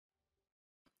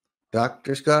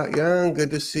Dr. Scott Young, good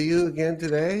to see you again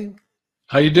today.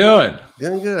 How you doing?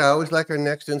 Doing good. I always like our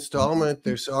next installment.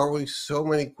 There's always so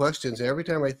many questions. Every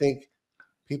time I think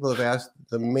people have asked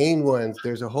the main ones,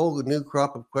 there's a whole new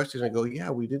crop of questions. I go, yeah,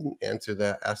 we didn't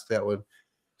ask that one.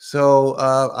 So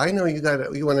I know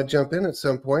you want to jump in at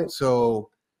some point. So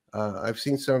I've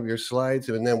seen some of your slides,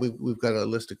 and then we've got a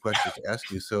list of questions to ask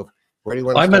you. So where do you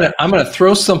want to start? I'm gonna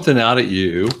throw something out at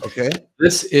you. Okay.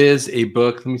 This is a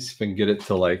book. Let me see if I can get it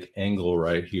to like angle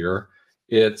right here.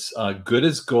 It's Good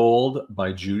as Gold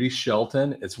by Judy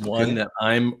Shelton. It's one that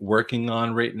I'm working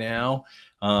on right now.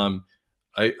 I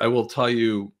will tell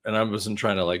you, and I wasn't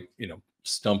trying to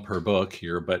stump her book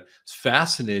here, but it's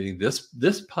fascinating.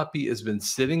 This puppy has been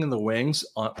sitting in the wings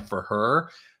for her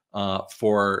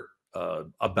for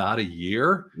about a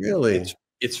year. Really?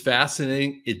 It's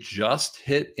fascinating. It just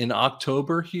hit in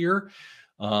October here.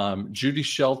 Judy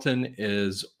Shelton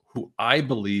is who I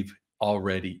believe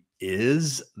already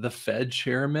is the Fed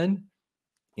chairman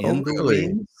in the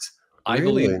wings. I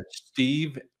believe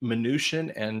Steve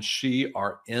Mnuchin and she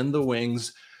are in the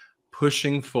wings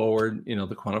pushing forward,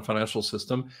 the quantum financial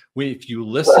system. If you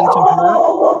listen to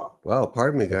her, wow,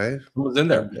 pardon me, guys. Who was in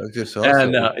there?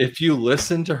 And if you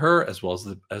listen to her, as well as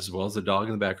the dog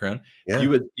in the background,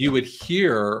 you would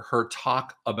hear her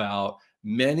talk about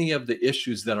many of the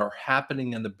issues that are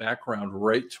happening in the background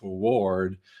right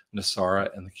toward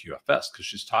NESARA and the QFS, because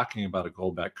she's talking about a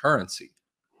gold-backed currency,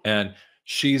 and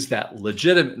she's that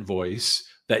legitimate voice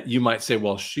that you might say,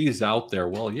 well, she's out there.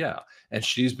 Well, yeah, and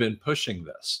she's been pushing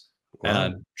this. Wow.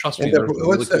 And trust me,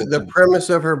 what's the premise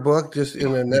of her book, just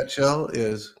in a nutshell,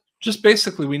 is just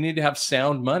basically we need to have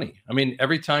sound money. I mean,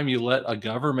 every time you let a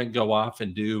government go off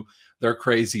and do their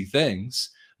crazy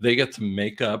things, they get to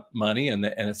make up money, and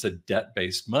it's a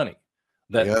debt-based money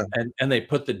and they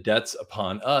put the debts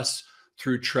upon us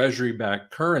through treasury-backed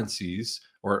currencies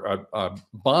or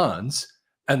bonds,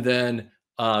 and then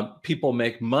people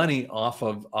make money off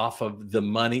of the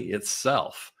money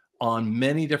itself on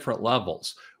many different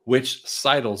levels, which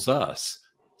sidles us.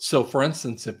 So, for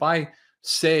instance, if I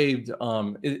saved,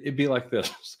 it'd be like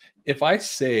this: if I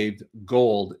saved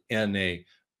gold in a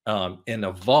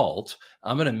vault,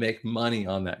 I'm going to make money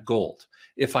on that gold.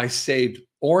 If I saved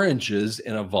oranges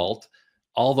in a vault,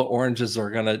 all the oranges are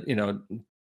going to,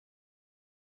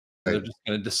 they're just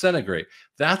going to disintegrate.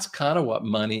 That's kind of what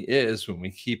money is when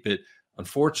we keep it,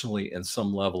 unfortunately, in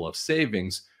some level of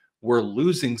savings. We're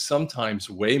losing sometimes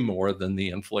way more than the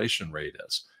inflation rate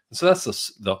is. And so that's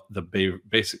the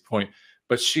basic point.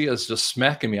 But she is just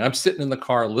smacking me. I'm sitting in the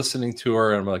car listening to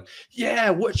her, and I'm like, yeah,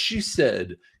 what she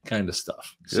said, kind of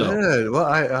stuff. Good. Well,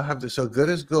 I have to. So Good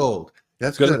as Gold.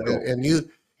 That's good. And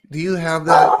do you have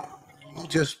that?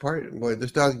 Boy,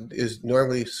 this dog is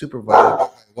normally supervised by my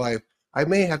wife. I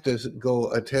may have to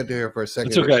go attend to her for a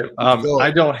second. It's okay.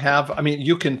 I don't have. I mean,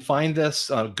 you can find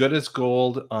this Good as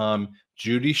Gold.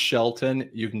 Judy Shelton.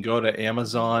 You can go to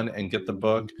Amazon and get the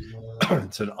book.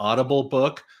 It's an Audible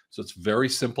book, so it's very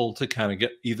simple to kind of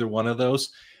get either one of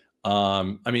those.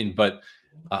 Because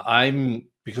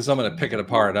I'm going to pick it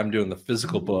apart. I'm doing the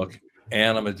physical book,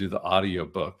 and I'm going to do the audio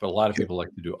book. But a lot of people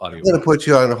like to do audio. I'm going to put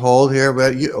you on hold here,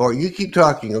 but you keep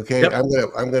talking, okay? Yep.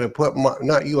 I'm going to put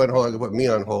not you on hold. I'm going to put me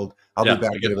on hold. I'll be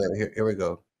back in a minute. Here we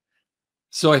go.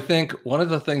 So I think one of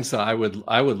the things that I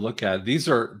would look at, these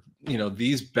are,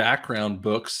 these background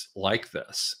books like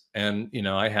this. And,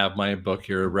 I have my book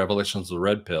here, Revelations of the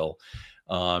Red Pill.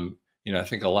 I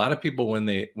think a lot of people, when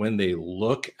they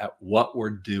look at what we're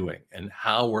doing and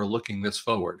how we're looking this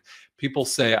forward, people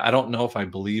say, I don't know if I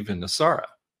believe in NESARA.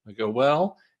 I go,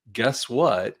 well, guess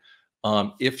what?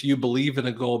 If you believe in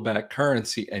a gold-backed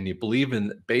currency and you believe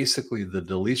in basically the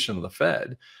deletion of the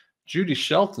Fed, Judy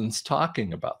Shelton's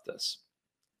talking about this.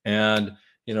 And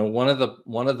one of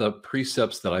the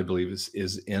precepts that I believe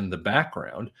is in the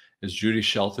background is Judy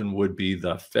Shelton would be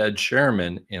the Fed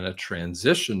chairman in a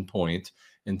transition point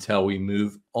until we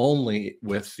move only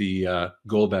with the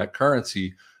gold-backed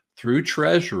currency through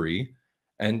Treasury,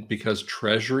 and because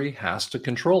Treasury has to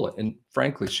control it. And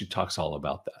frankly, she talks all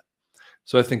about that.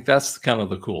 So I think that's kind of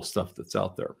the cool stuff that's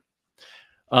out there.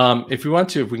 If we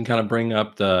can kind of bring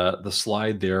up the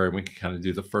slide there, and we can kind of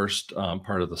do the first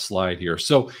part of the slide here.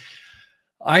 So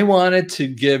I wanted to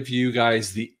give you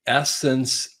guys the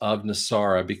essence of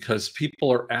NESARA because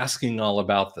people are asking all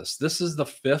about this. This is the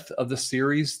 5th of the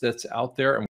series that's out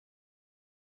there. And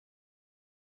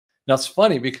now it's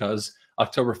funny because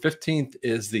October 15th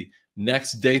is the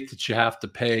next date that you have to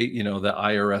pay, the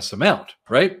IRS amount,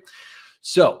 right?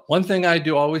 So one thing I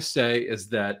do always say is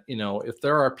that, if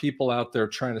there are people out there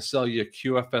trying to sell you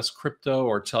QFS crypto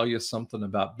or tell you something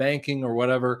about banking or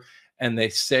whatever, and they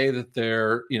say that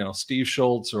they're, Steve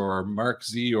Schultz or Mark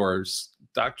Z or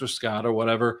Dr. Scott or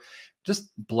whatever,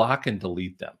 just block and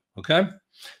delete them. Okay.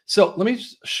 So let me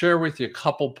just share with you a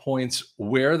couple points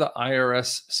where the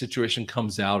IRS situation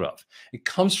comes out of. It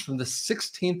comes from the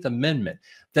 16th Amendment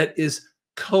that is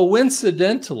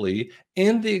coincidentally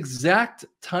in the exact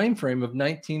time frame of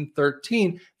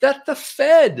 1913 that the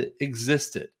Fed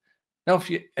existed. Now, if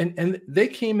you and they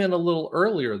came in a little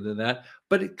earlier than that,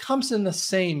 but it comes in the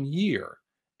same year.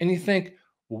 And you think,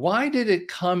 why did it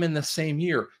come in the same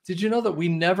year? Did you know that we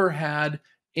never had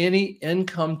any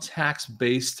income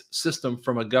tax-based system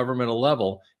from a governmental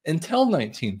level until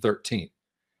 1913?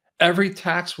 Every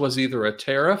tax was either a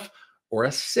tariff or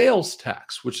a sales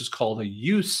tax, which is called a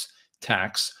use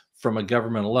tax from a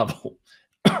governmental level,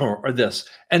 or this.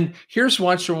 And here's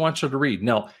what I want you to read.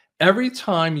 Now, every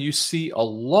time you see a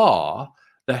law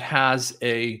that has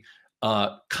a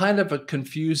kind of a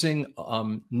confusing,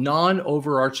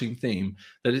 non-overarching theme,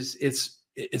 that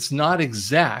it's not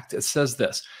exact, it says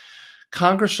this: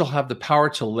 Congress shall have the power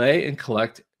to lay and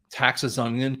collect taxes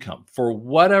on income for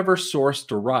whatever source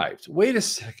derived. Wait a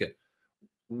second.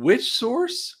 Which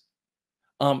source?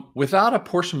 Without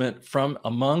apportionment from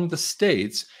among the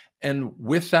states and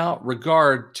without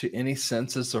regard to any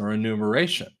census or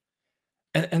enumeration.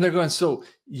 And they're going, so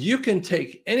you can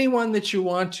take anyone that you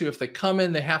want to. If they come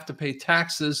in, they have to pay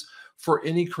taxes for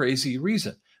any crazy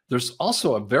reason. There's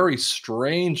also a very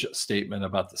strange statement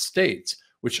about the states,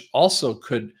 which also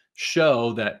could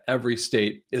show that every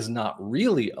state is not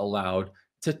really allowed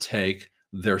to take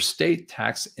their state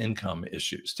tax income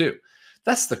issues too.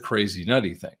 That's the crazy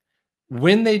nutty thing.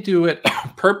 When they do it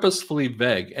purposefully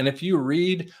vague, and if you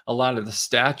read a lot of the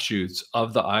statutes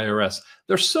of the IRS,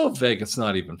 they're so vague it's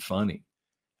not even funny.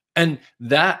 And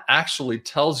that actually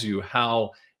tells you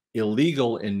how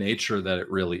illegal in nature that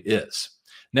it really is.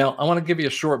 Now, I want to give you a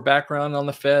short background on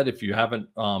the Fed if you haven't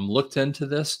looked into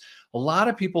this. A lot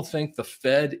of people think the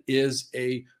Fed is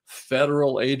a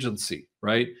federal agency,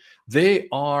 right? They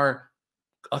are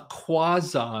a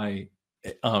quasi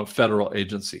federal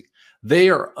agency.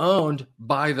 They are owned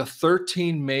by the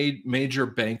 13 major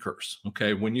bankers.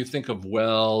 Okay, when you think of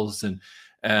Wells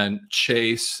and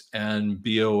Chase and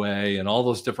BOA and all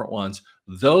those different ones,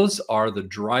 those are the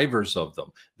drivers of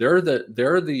them. They're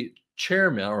the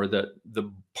chairman or the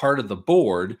part of the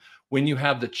board. When you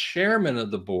have the chairman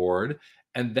of the board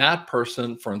and that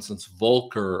person, for instance,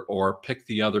 Volcker, or pick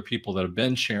the other people that have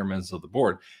been chairmen of the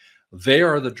board, they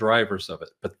are the drivers of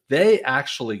it, but they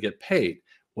actually get paid.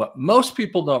 What most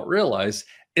people don't realize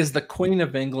is the Queen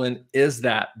of England is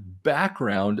that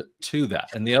background to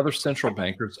that. And the other central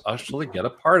bankers actually get a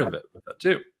part of it with that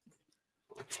too.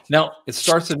 Now, it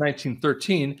starts in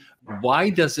 1913. Why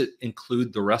does it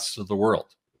include the rest of the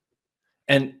world?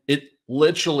 And it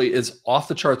literally is off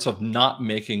the charts of not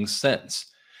making sense.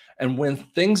 And when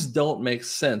things don't make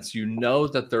sense, you know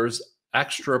that there's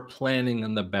extra planning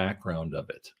in the background of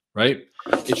it, right?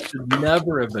 It should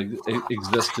never have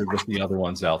existed with the other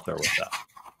ones out there with that.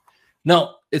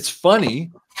 Now, it's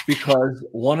funny because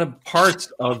one of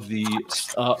parts of the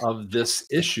of this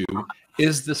issue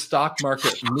is the stock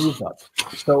market move up.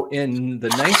 So in the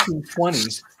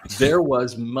 1920s, there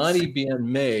was money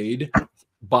being made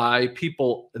by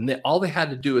people, and all they had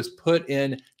to do is put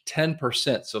in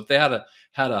 10%. So if they had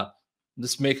a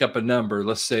let's make up a number.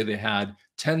 Let's say they had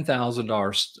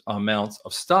 $10,000 amounts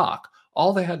of stock.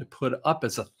 All they had to put up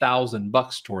is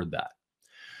 $1,000 toward that.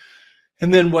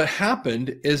 And then what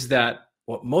happened is that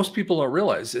what most people don't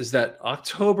realize is that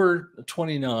October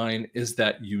 29 is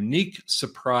that unique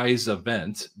surprise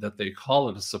event that they call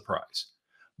it a surprise.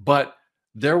 But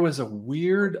there was a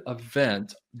weird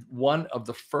event, one of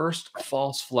the first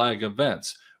false flag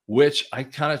events, which I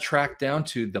kind of tracked down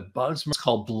to the bugs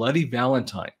called Bloody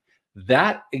Valentine.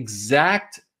 That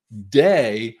exact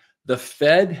day, the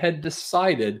Fed had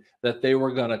decided that they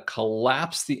were going to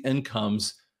collapse the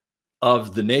incomes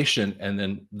of the nation and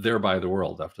then thereby the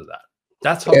world after that.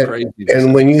 That's how crazy this is.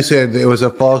 And when you said it was a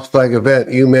false flag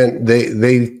event, you meant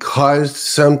they caused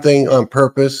something on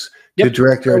purpose to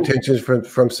direct your attention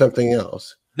from something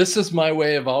else. This is my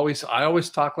way of I always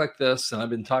talk like this, and I've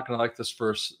been talking like this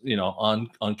for,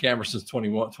 on camera since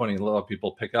 2020. A lot of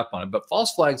people pick up on it, but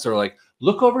false flags are like,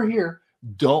 look over here.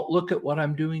 Don't look at what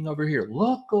I'm doing over here.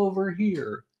 Look over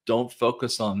here. Don't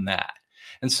focus on that.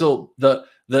 And so the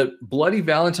Bloody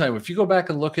Valentine, if you go back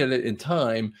and look at it in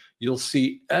time, you'll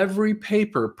see every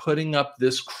paper putting up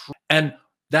this. And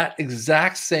that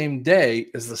exact same day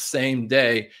is the same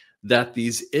day that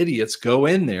these idiots go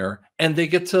in there and they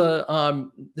get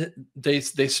to,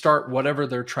 they start whatever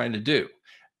they're trying to do.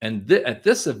 And at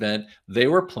this event, they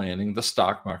were planning the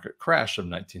stock market crash of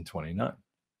 1929.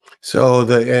 So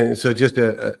just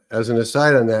as an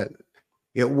aside on that,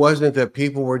 it wasn't that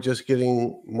people were just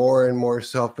getting more and more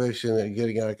selfish and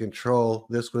getting out of control.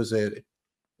 This was an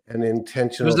It was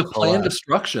intentional a planned collapse.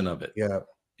 destruction of it. Yeah.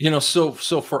 So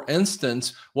for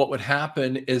instance, what would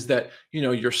happen is that,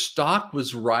 your stock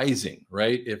was rising,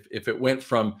 right? If it went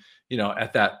from,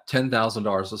 at that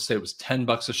 $10,000, let's say it was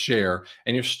 $10 a share,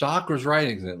 and your stock was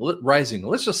rising.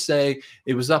 Let's just say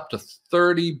it was up to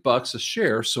 $30 a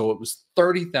share, so it was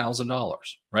 $30,000,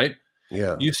 right?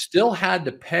 Yeah. You still had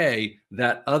to pay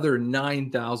that other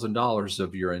 $9,000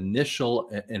 of your initial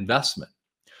investment.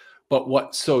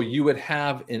 So you would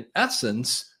have, in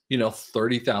essence,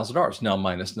 $30,000 now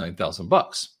minus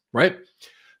 $9,000, right?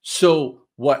 So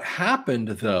what happened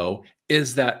though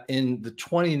is that in the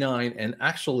 29 and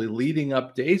actually leading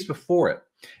up days before it,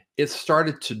 it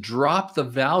started to drop the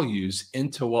values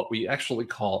into what we actually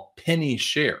call penny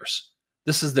shares.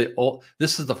 This is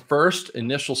the first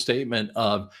initial statement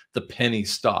of the penny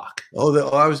stock.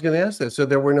 I was going to ask that. So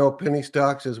there were no penny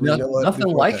stocks as we know it.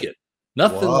 Nothing like it.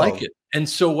 Nothing like Wow. it. And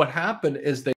so what happened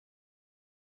is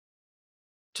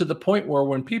to the point where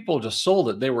when people just sold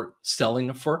it, they were selling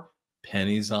it for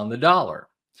pennies on the dollar.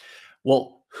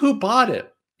 Well, who bought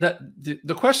it?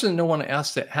 The question no one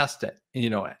asks that has to,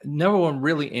 no one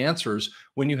really answers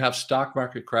when you have stock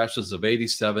market crashes of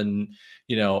 87,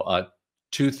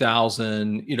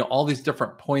 2000, all these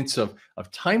different points of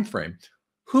time frame.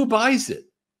 Who buys it?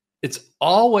 It's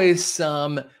always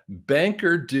some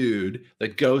banker dude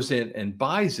that goes in and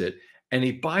buys it, and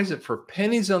he buys it for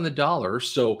pennies on the dollar.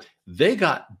 So they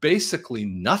got basically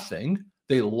nothing.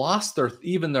 They lost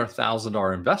even their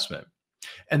 $1,000 investment.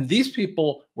 And these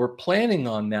people were planning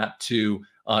on that to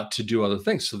do other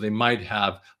things. So they might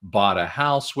have bought a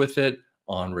house with it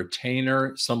on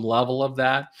retainer, some level of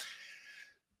that.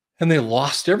 And they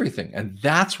lost everything. And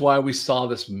that's why we saw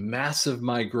this massive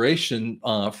migration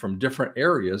from different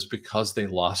areas, because they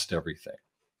lost everything.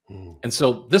 And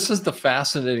so this is the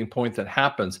fascinating point that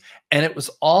happens. And it was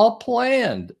all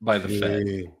planned by the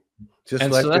Fed. Just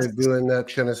like they're doing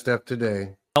that kind of stuff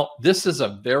today. Now, this is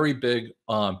a very big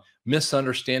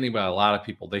misunderstanding by a lot of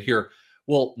people. They hear,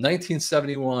 well,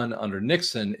 1971 under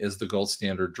Nixon is the gold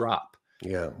standard drop.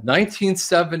 Yeah.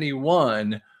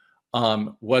 1971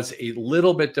 was a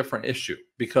little bit different issue,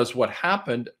 because what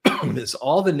happened is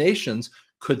all the nations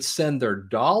could send their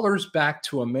dollars back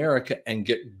to America and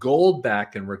get gold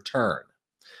back in return.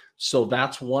 So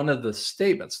that's one of the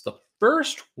statements. The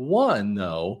first one,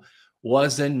 though,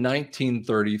 was in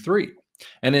 1933.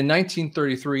 And in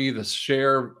 1933, the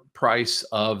share price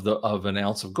of an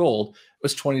ounce of gold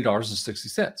was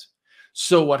 $20.60.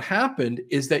 So what happened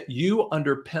is that you,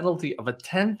 under penalty of a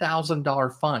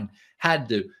 $10,000 fine, had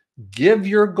to give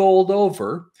your gold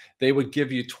over. They would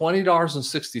give you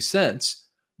 $20.60.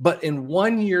 But in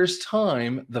 1 year's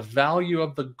time, the value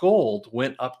of the gold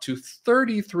went up to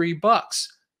 $33.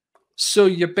 So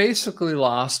you basically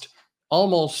lost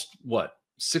almost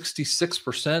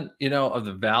 66%, of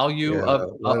the value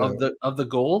of the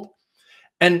gold.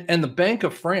 And the Bank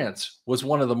of France was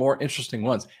one of the more interesting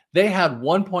ones. They had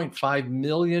 1.5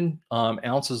 million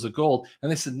ounces of gold,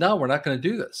 and they said, no, we're not going to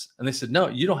do this. And they said, no,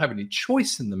 you don't have any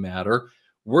choice in the matter.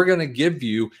 We're going to give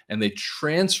you, and they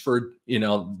transferred,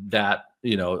 that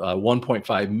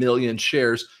 1.5 million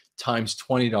shares times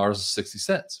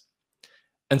 $20.60.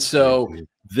 And so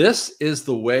this is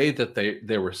the way that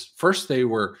they were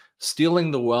stealing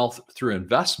the wealth through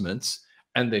investments,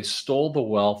 and they stole the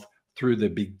wealth through the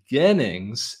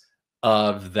beginnings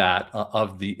of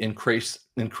the increase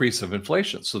of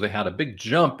inflation. So they had a big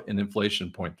jump in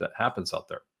inflation point that happens out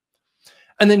there.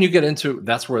 And then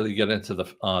that's where you get into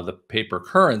the paper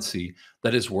currency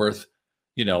that is worth,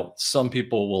 some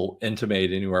people will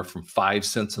intimate anywhere from 5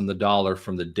 cents on the dollar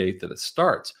from the date that it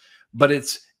starts. But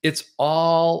it's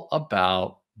all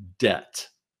about debt.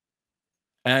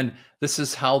 And this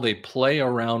is how they play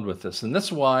around with this. And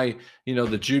that's why,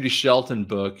 the Judy Shelton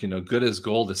book, Good as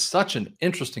Gold, is such an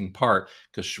interesting part,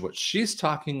 because what she's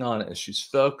talking on is she's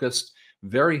focused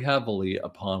very heavily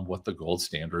upon what the gold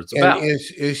standard's about. And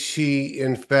is she,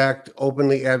 in fact,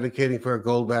 openly advocating for a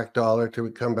gold-backed dollar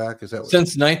to come back? Is that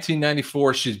since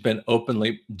 1994, she's been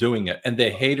openly doing it, and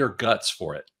they hate her guts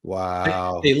for it.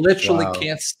 Wow. They literally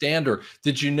can't stand her.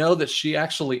 Did you know that she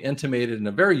actually intimated in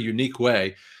a very unique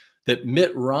way that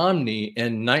Mitt Romney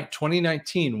in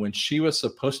 2019, when she was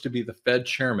supposed to be the Fed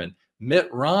chairman, Mitt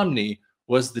Romney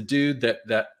was the dude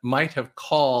that might have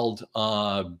called,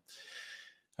 I'm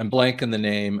blanking the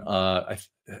name. I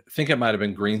think it might have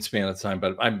been Greenspan at the time,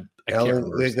 but I can't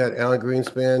remember. They got Alan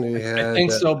Greenspan. I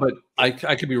think so, but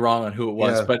I could be wrong on who it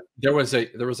was, Yeah. but there was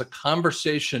a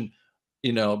conversation,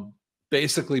 you know,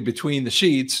 basically between the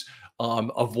sheets,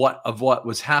 of what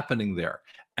was happening there,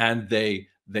 and they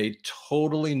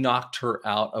totally knocked her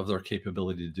out of their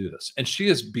capability to do this, and she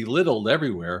is belittled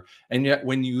everywhere. And yet,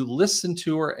 when you listen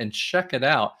to her and check it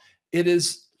out, it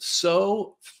is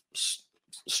so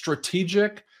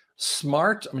strategic,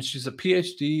 smart. I mean, she's a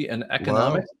PhD in Wow.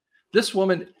 economics. This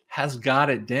woman has got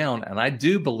it down, and I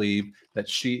do believe that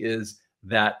she is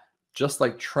that, just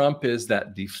like Trump is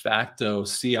that de facto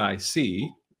CIC.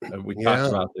 We talked Yeah.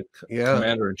 about the Yeah.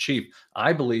 commander in chief.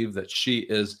 I believe that she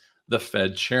is the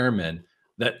Fed chairman,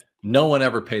 that no one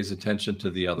ever pays attention to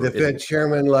the other The Fed idiots.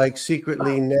 chairman, like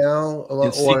secretly now,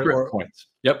 In secret or points.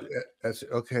 Yep. that's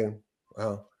okay.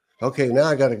 Wow. Okay, now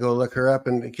I got to go look her up.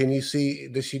 And can you see?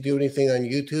 Does she do anything on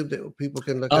YouTube that people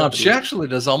can look up? She actually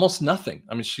does almost nothing.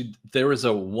 I mean, there was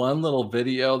a one little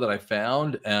video that I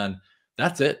found, and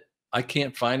that's it. I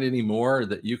can't find any more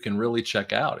that you can really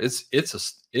check out.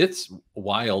 It's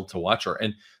wild to watch her,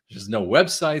 and there's no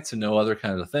websites and no other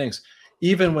kind of things.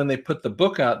 Even when they put the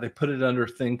book out, they put it under a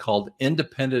thing called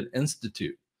Independent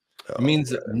Institute. It Oh, means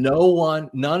that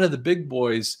none of the big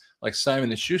boys like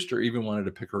Simon and Schuster even wanted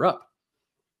to pick her up.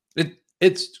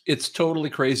 It's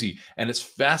totally crazy, and it's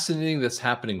fascinating that's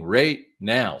happening right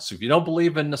now. So if you don't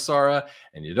believe in Nasara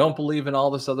and you don't believe in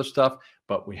all this other stuff,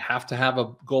 but we have to have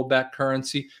a gold-backed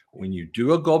currency. When you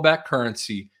do a gold-backed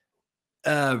currency,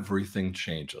 everything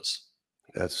changes.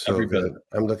 that's so Every bit of good. it.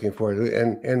 I'm looking forward to it.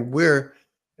 And we're,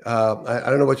 I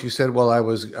don't know what you said while I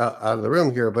was out of the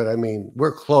room here, but I mean,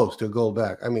 we're close to gold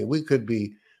back. I mean, we could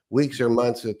be weeks or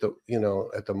months at the,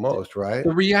 at the most, right?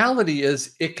 The reality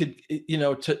is,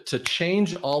 to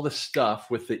change all the stuff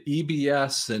with the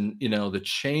EBS and the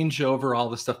changeover, all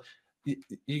the stuff.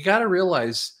 You got to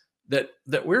realize that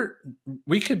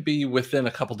we could be within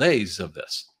a couple days of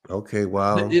this. Okay.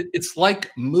 Wow. It's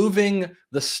like moving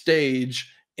the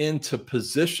stage into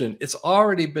position. It's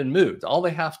already been moved. All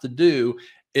they have to do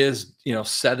is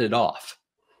set it off.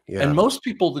 Yeah. And most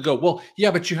people to go, well,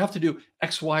 yeah, but you have to do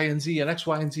X, Y, and Z, and X,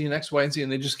 Y, and Z, and X, Y, and Z,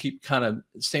 and they just keep kind of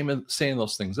saying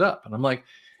those things up. And I'm like,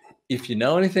 if you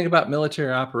know anything about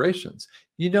military operations,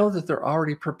 you know that they're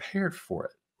already prepared for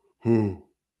it. Hmm.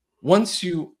 Once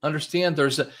you understand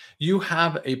you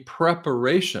have a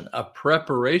preparation,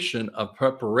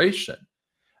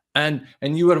 and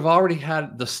you would have already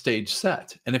had the stage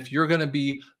set. And if you're going to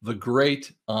be the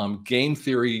great game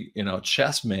theory,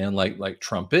 chess man like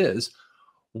Trump is,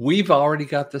 we've already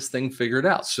got this thing figured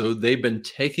out. So they've been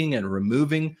taking and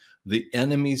removing the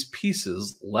enemy's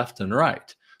pieces left and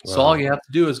right. Wow. So all you have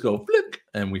to do is go flick,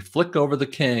 and we flick over the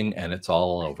king, and it's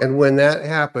all over. And when that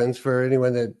happens, for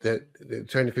anyone that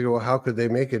trying to figure out how could they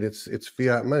make it, it's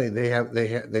fiat money.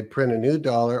 They print a new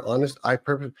dollar. I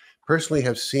personally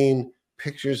have seen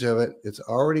pictures of it. It's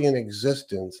already in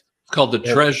existence. It's called the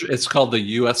treasure. It's called the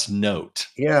U.S. note.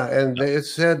 Yeah, and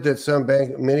it's said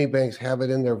that many banks have it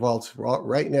in their vaults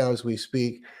right now as we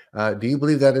speak. Do you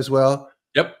believe that as well?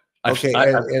 Yep.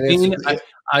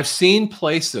 I've seen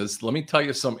places. Let me tell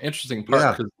you some interesting part.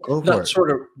 Yeah, go for not it.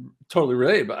 Sort of totally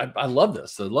related, but I love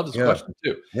this. I love this question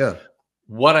too. Yeah.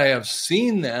 What I have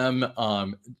seen them,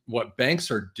 what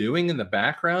banks are doing in the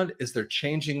background is they're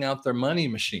changing out their money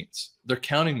machines, their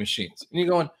counting machines. And you're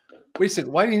going, wait a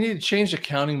second, why do you need to change the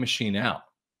counting machine out?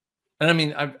 And I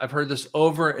mean, I've heard this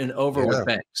over and over with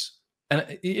banks.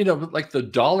 And like the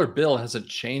dollar bill hasn't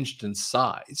changed in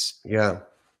size. Yeah.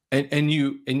 And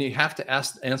you have to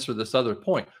answer this other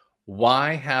point.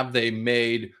 Why have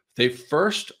they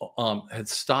first had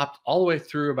stopped all the way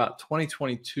through about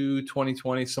 2022,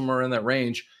 2020, somewhere in that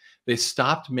range. They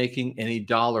stopped making any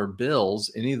dollar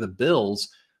bills, any of the bills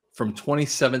from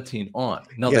 2017 on.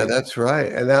 No, yeah, that's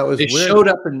right. And that was they weird. Showed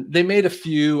up and they made a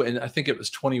few, and I think it was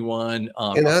 21.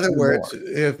 In other words,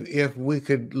 if we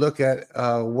could look at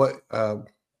what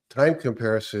time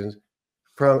comparisons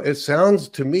from, it sounds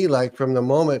to me like from the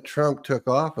moment Trump took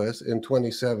office in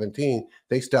 2017,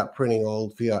 they stopped printing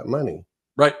old fiat money.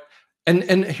 Right.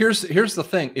 And here's the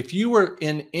thing. If you were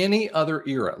in any other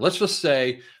era, let's just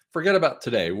say, forget about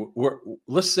today.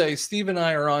 Let's say Steve and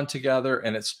I are on together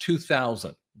and it's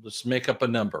 2000. Let's make up a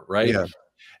number, right? Yeah.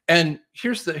 And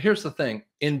here's the thing.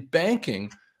 In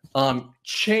banking,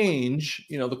 change,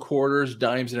 the quarters,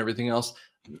 dimes, and everything else,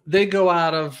 they go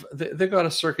out of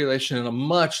circulation in a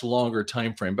much longer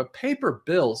time frame. But paper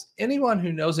bills, anyone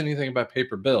who knows anything about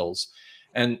paper bills,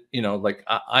 and like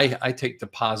I take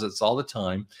deposits all the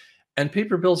time, and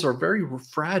paper bills are very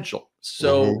fragile.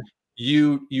 So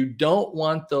you don't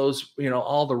want those,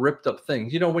 all the ripped up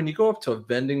things. When you go up to a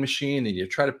vending machine and you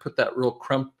try to put that real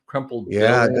crumpled bill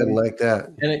Yeah, I didn't in, like that.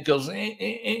 and it goes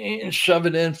and shove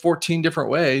it in 14 different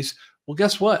ways. Well,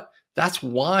 guess what? That's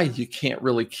why you can't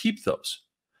really keep those.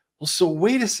 Well, so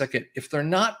wait a second. If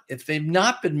they've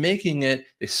not been making it,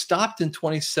 they stopped in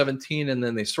 2017, and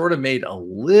then they sort of made a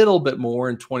little bit more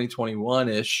in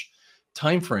 2021-ish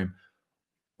timeframe.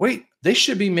 Wait, they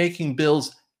should be making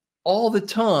bills all the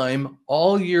time,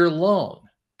 all year long.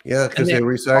 Yeah, And because they they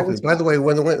always recycled. By the way,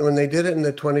 when they did it in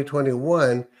the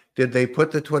 2021, did they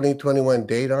put the 2021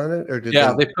 date on it, or did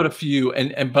yeah, they? they put a few,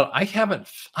 and but I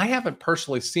haven't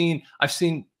personally seen. I've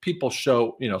seen people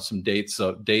show, some dates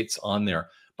on there,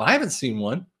 but I haven't seen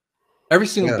one. Every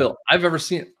single Yeah, bill I've ever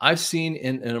seen, I've seen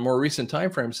in a more recent time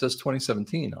frame says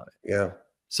 2017 on it. yeah.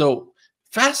 So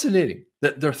fascinating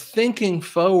that they're thinking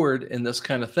forward in this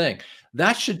kind of thing.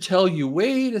 That should tell you,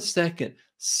 wait a second,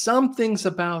 something's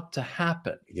about to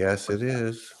happen Yes, with it that.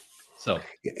 is. So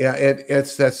Yeah,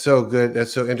 that's so good.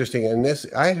 That's so interesting. And this,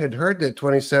 I had heard that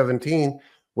 2017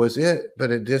 was it,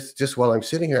 but it just while I'm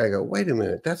sitting here, I go, wait a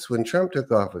minute, that's when Trump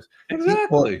took office.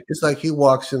 exactly, It's like he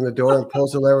walks in the door and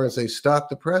pulls the lever and says, "Stop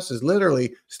the presses!"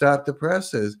 Literally, stop the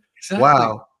presses. exactly.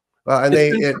 Wow. And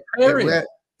It's been preparing.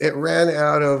 it ran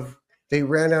out of they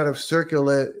ran out of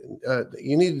circulate.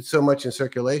 You needed so much in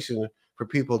circulation for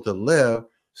people to live.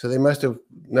 So they must have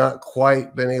not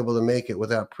quite been able to make it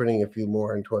without printing a few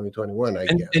more in 2021, I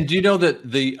guess. And do you know that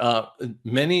the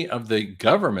many of the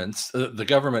governments, the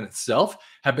government itself,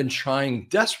 have been trying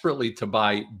desperately to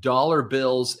buy dollar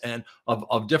bills and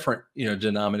of different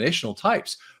denominational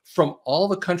types from all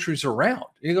the countries around.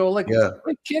 You go like, Yeah,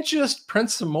 "Wait, can't you just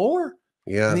print some more?"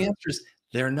 And the yeah, answer is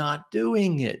they're not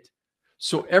doing it.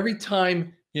 So every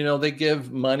time they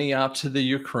give money out to the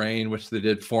Ukraine, which they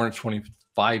did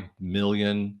 425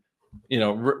 million,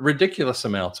 ridiculous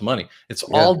amounts of money. It's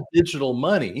yeah, all digital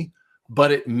money,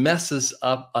 but it messes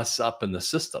us up in the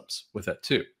systems with it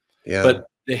too. yeah. But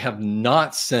they have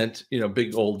not sent,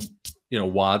 big old,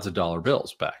 wads of dollar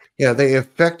bills back. Yeah, they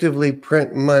effectively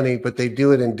print money, but they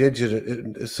do it in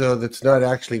digital, so that's not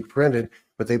actually printed,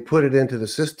 but they put it into the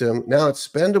system. Now it's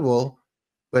spendable,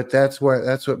 but that's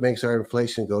what makes our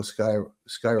inflation go skyrocket.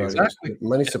 Exactly. The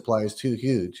money supply is too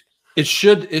huge. It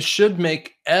should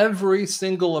make every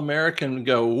single American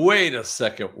go, wait a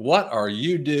second, what are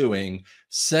you doing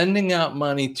sending out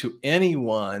money to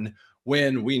anyone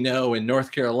when we know in North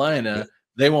Yeah, Carolina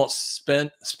they won't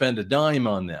spend a dime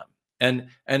on them? And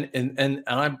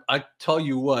I tell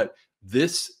you what,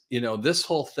 this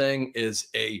whole thing is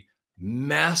a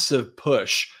massive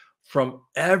push from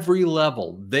every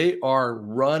level. They are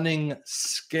running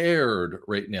scared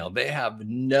right now. They have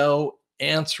no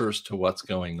answers to what's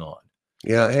going on.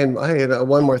 yeah, and I had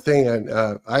one more thing,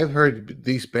 and I've heard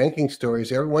these banking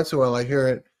stories every once in a while. I hear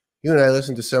it. You and I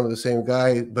listen to some of the same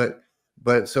guy, but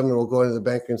someone will go into the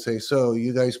bank and say, "So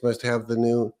you guys must have the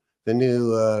new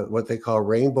what they call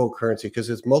rainbow currency because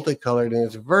it's multicolored and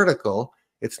it's vertical.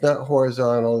 It's not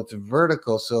horizontal. It's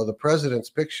vertical. So the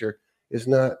president's picture is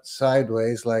not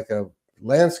sideways like a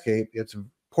landscape. It's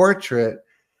portrait.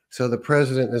 So the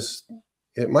president is.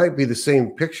 It might be the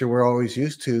same picture we're always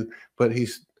used to, but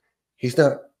he's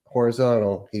not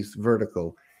horizontal, he's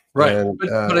vertical. Right. And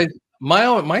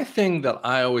My thing that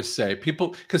I always say,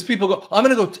 because people go, I'm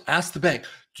going to go ask the bank,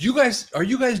 are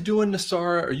you guys doing the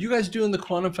SAR? Are you guys doing the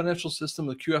quantum financial system,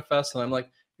 the QFS? And I'm like,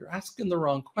 you're asking the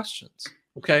wrong questions.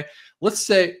 Okay. Let's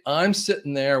say I'm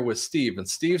sitting there with Steve, and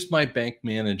Steve's my bank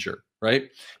manager, right?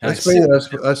 And let's bring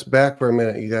us back for a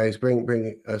minute, you guys.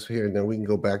 Bring us here, and then we can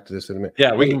go back to this in a minute.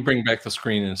 Yeah, we can bring back the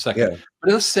screen in a second. Yeah.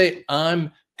 But let's say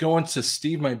I'm going to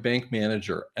Steve, my bank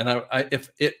manager, and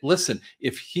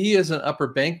if he is an upper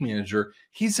bank manager,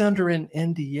 he's under an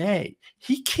NDA.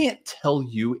 He can't tell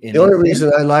you anything. The only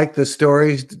reason I like the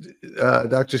stories,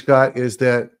 Dr. Scott, is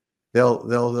that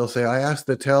they'll say, I asked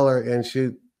the teller, and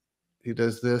he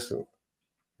does this,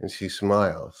 and she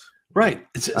smiles. Right.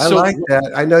 I like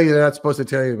that. I know you're not supposed to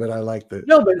tell you, but I like that.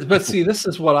 No, but see, this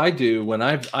is what I do when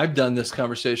I've done this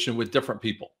conversation with different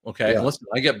people. Okay. Yeah. And listen,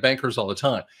 I get bankers all the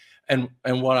time. And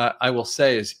what I will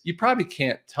say is, you probably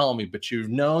can't tell me, but you've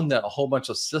known that a whole bunch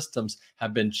of systems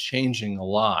have been changing a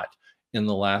lot in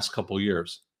the last couple of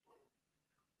years.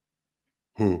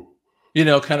 Kind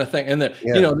of thing. And they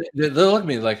look at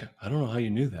me like, I don't know how you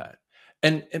knew that.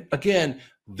 And again,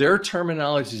 their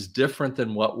terminology is different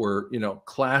than what we're,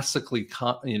 classically,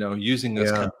 using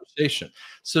this conversation.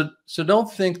 So don't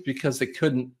think because they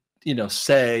couldn't,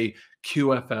 say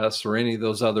QFS or any of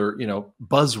those other,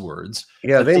 buzzwords.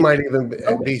 Yeah, they might even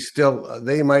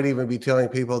be telling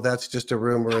people that's just a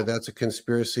rumor, that's a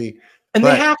conspiracy. And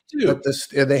they have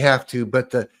to.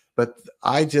 But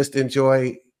I just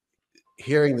enjoy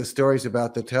hearing the stories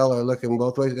about the teller looking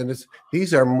both ways, and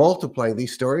these are multiplying.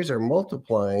 These stories are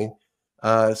multiplying.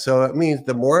 So it means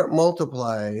the more it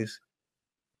multiplies,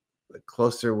 the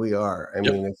closer we are. I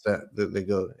mean, it's that they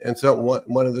go. And so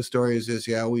one of the stories is,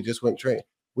 yeah, we just went train.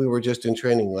 We were just in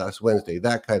training last Wednesday,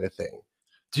 that kind of thing.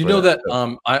 Do you know that,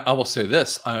 I will say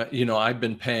this, you know, I've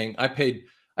been paying, I pay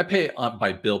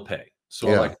by bill pay. So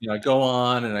Yeah. like, you know, I go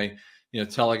on and I, you know,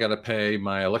 tell I got to pay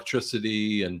my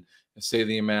electricity and say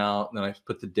the amount, and then I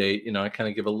put the date, you know, I kind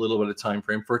of give a little bit of time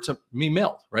frame for it to be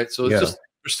mailed, right? So it's just,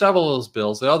 there's several of those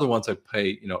bills. The other ones I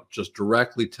pay, you know, just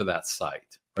directly to that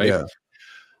site, right? Yeah.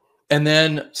 And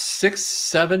then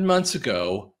 6-7 months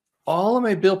ago, all of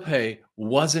my bill pay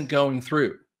wasn't going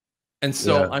through. And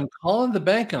so I'm calling the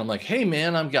bank and I'm like, hey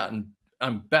man, I'm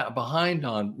behind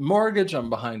on mortgage. I'm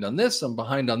behind on this. I'm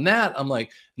behind on that. I'm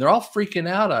like, they're all freaking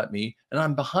out at me. And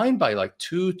I'm behind by like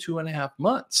 2.5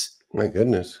 months. My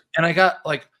goodness. And I got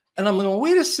like, and I'm going,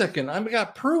 wait a second. I've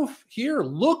got proof here.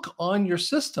 Look on your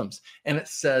systems. And it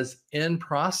says in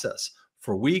process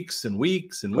for weeks and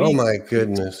weeks and weeks. Oh my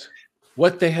goodness.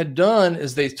 What they had done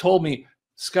is they told me,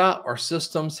 Scott, our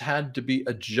systems had to be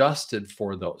adjusted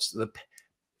for those. The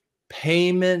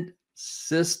payment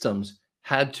systems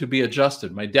had to be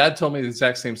adjusted. My dad told me the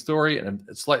exact same story in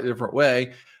a slightly different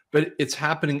way, but it's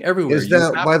happening everywhere. Is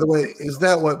that, by the way, is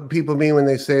that what people mean when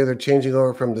they say they're changing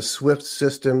over from the SWIFT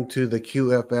system to the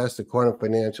QFS, the quantum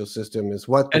financial system, is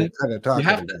what they're kind of talking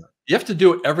about? You have to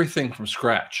do everything from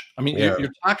scratch. I mean, you're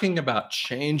talking about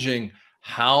changing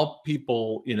how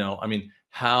people, you know, I mean,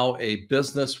 how a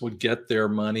business would get their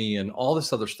money and all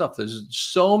this other stuff. There's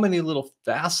so many little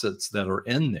facets that are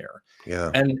in there.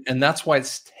 Yeah. And that's why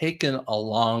it's taken a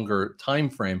longer time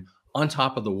frame on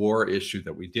top of the war issue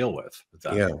that we deal with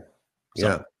that. Yeah. So,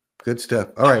 yeah. Good stuff.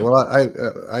 All right. Well, I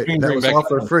that was all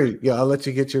for free. Yeah, I'll let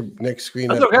you get your next screen.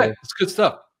 That's okay. It's good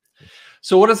stuff.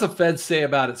 So what does the Fed say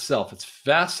about itself? It's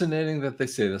fascinating that they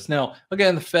say this. Now,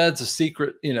 again, the Fed's a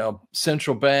secret, you know,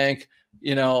 central bank.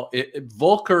 You know,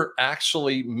 Volcker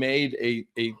actually made a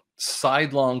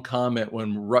sidelong comment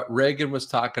when Reagan was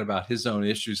talking about his own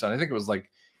issues. And I think it was like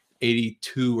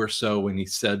 82 or so when he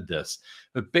said this,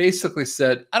 but basically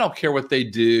said, I don't care what they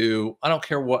do. I don't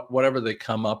care whatever they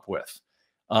come up with.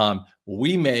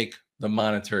 We make the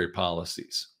monetary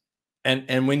policies.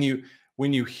 And when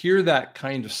you hear that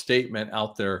kind of statement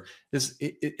out there,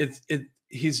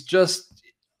 he's just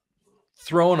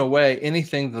throwing away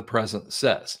anything the president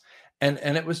says. And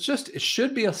it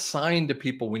should be a sign to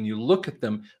people when you look at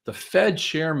them, the Fed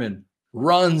chairman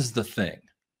runs the thing.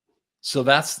 So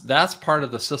that's part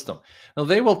of the system. Now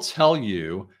they will tell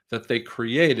you that they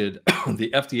created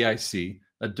the FDIC,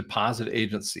 a deposit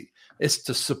agency. It's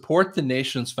to support the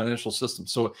nation's financial system.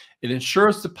 So it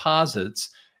ensures deposits,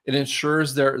 it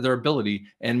ensures their ability,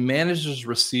 and manages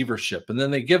receivership. And then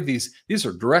they give these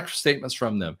are direct statements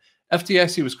from them.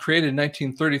 FDIC was created in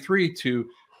 1933 to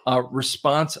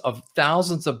response of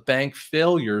thousands of bank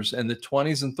failures in the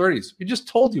 20s and 30s. We just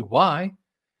told you why.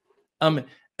 And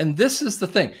this is the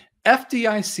thing.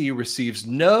 FDIC receives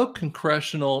no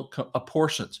congressional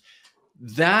apportions.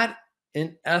 That,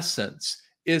 in essence,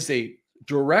 is a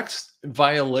direct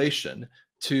violation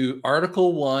to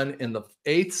Article 1 in the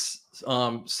 8th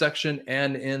section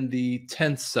and in the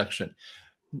 10th section.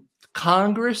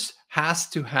 Congress has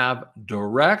to have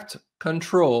direct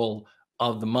control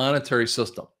of the monetary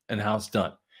system and how it's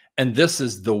done. And this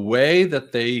is the way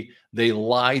that they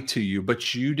lie to you,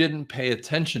 but you didn't pay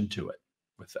attention to it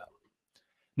with that.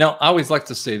 Now, I always like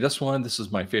to say this one. This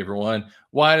is my favorite one.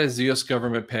 Why does the U.S.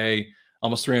 government pay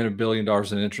almost $300 billion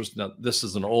in interest? Now, this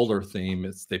is an older theme.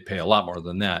 They pay a lot more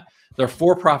than that. They're a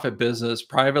for-profit business,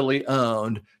 privately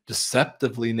owned,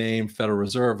 deceptively named Federal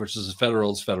Reserve, which is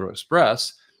Federal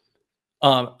Express,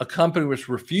 a company which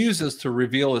refuses to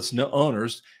reveal its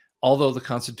owners, although the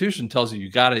Constitution tells you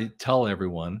got to tell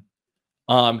everyone.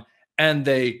 And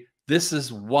this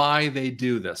is why they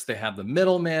do this. They have the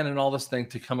middleman and all this thing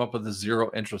to come up with a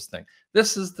zero interest thing.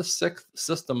 This is the sixth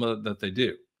system that they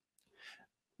do.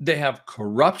 They have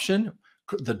corruption.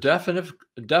 The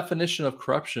definition of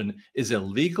corruption is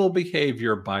illegal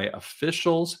behavior by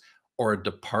officials or a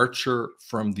departure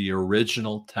from the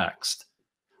original text.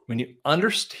 When you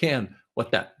understand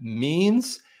what that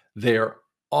means, they're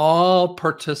all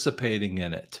participating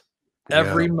in it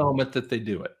every moment that they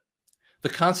do it. The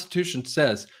Constitution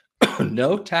says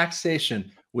no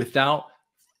taxation without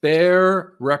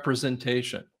fair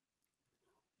representation.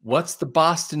 What's the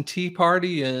Boston Tea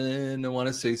Party in, I want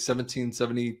to say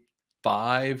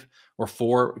 1775 or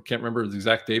 4, I can't remember the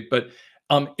exact date, but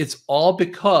it's all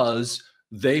because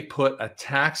they put a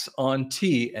tax on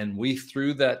tea and we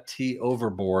threw that tea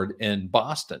overboard in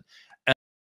Boston.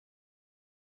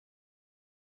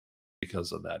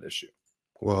 because of that issue.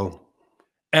 Well,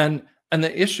 And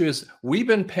the issue is we've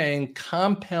been paying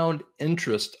compound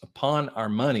interest upon our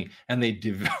money, and they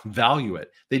devalue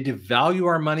it. They devalue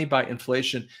our money by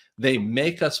inflation. They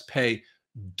make us pay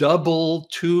double,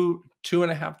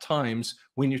 2.5 times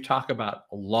when you talk about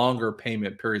longer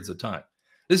payment periods of time.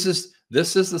 This is the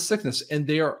sickness, and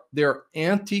they're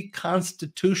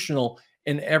anti-constitutional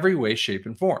in every way, shape,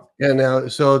 and form. yeah. Now,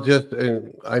 so just,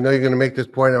 and I know you're going to make this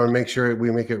point. I want to make sure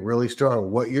we make it really strong.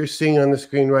 What you're seeing on the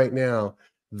screen right now,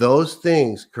 those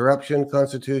things, corruption,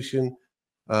 Constitution,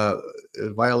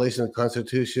 violation of the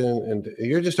Constitution, and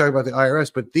you're just talking about the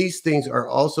IRS, but these things are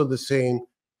also the same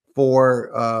for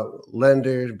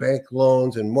lenders, bank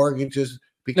loans, and mortgages,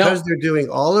 because they're doing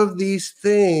all of these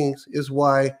things. Is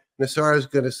why Nassar is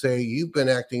going to say you've been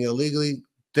acting illegally.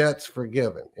 Debts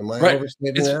forgiven. Am I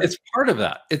overstating that? It's part of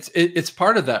that. It's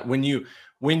part of that. When you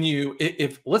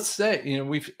if let's say, you know,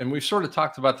 we've sort of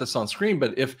talked about this on screen,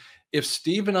 but if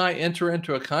Steve and I enter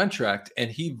into a contract and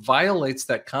he violates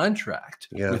that contract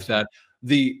with that,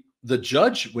 the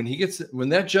judge, when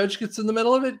that judge gets in the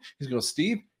middle of it, he's going,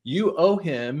 Steve, you owe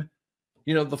him,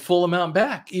 you know, the full amount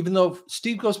back, even though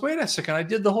Steve goes, wait a second, I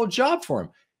did the whole job for him.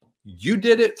 You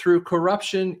did it through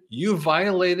corruption. You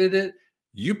violated it.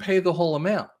 You pay the whole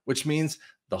amount, which means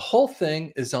the whole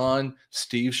thing is on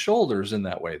Steve's shoulders in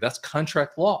that way. That's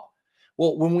contract law.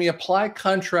 Well, when we apply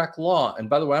contract law, and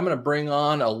by the way, I'm going to bring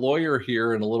on a lawyer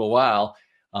here in a little while.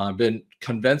 I've been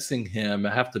convincing him.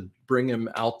 I have to bring him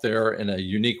out there in a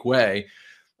unique way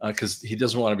because he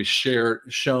doesn't want to be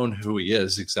shown who he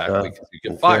is exactly, because he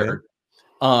get fired.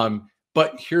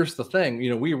 But here's the thing, you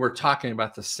know, we were talking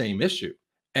about the same issue.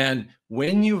 And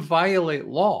when you violate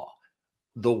law,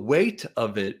 the weight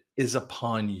of it is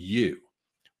upon you.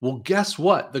 Well, guess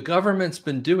what? The government's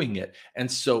been doing it.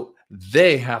 And so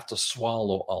they have to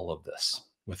swallow all of this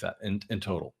with that in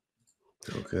total.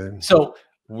 Okay. So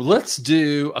let's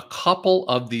do a couple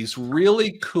of these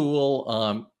really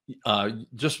cool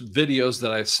just videos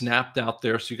that I snapped out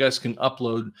there, so you guys can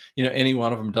upload, you know, any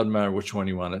one of them. Doesn't matter which one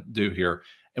you want to do here.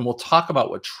 And we'll talk about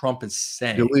what Trump is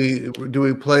saying. Do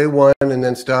we play one and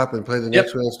then stop and play the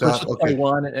next one and stop? Let's just play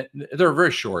one. They're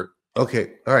very short.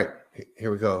 Okay. All right.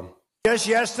 Here we go. Just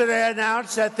yesterday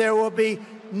announced that there will be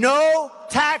no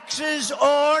taxes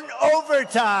on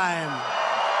overtime.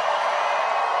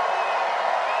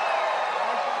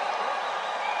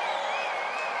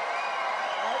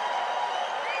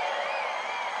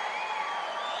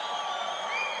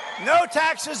 No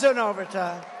taxes on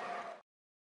overtime.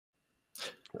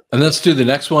 And let's do the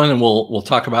next one, and we'll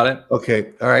talk about it.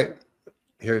 Okay. All right.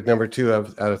 Here's number 2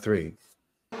 out of 3.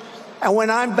 And when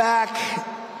I'm back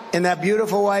in that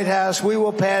beautiful White House, we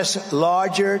will pass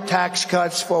larger tax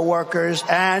cuts for workers.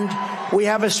 And we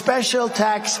have a special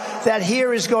tax that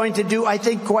here is going to do, I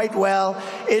think, quite well.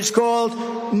 It's called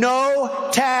no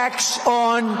tax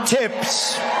on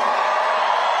tips.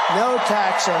 No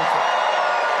tax on tips.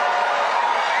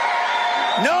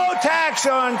 No tax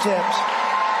on tips.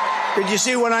 Did you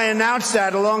see when I announced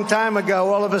that a long time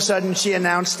ago, all of a sudden she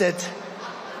announced it,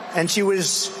 and she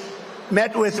was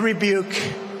met with rebuke.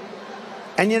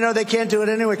 And you know, they can't do it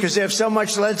anyway because they have so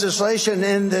much legislation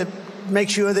in that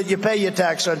makes sure that you pay your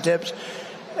tax on tips,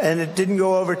 and it didn't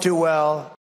go over too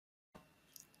well.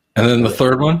 And then the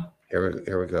third one.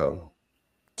 Here we go.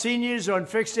 Seniors on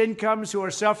fixed incomes who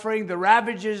are suffering the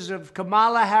ravages of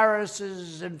Kamala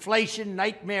Harris's inflation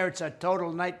nightmare. It's a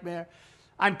total nightmare.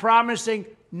 I'm promising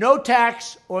no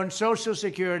tax on Social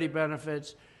Security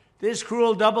benefits. This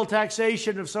cruel double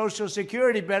taxation of Social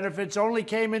Security benefits only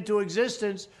came into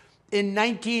existence in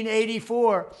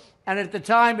 1984, and at the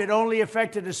time it only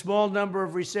affected a small number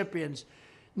of recipients.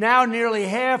 Now nearly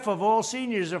half of all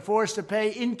seniors are forced to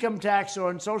pay income tax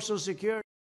on Social Security.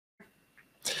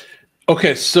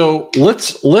 Okay, so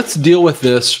let's deal with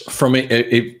this from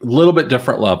a little bit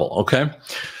different level, okay?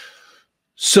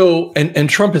 So, and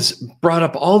Trump has brought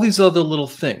up all these other little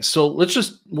things. So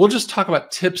we'll just talk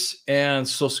about tips and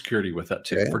Social Security with that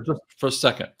too for a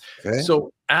second. Okay.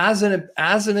 So as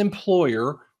an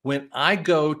employer, when I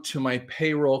go to my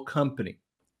payroll company,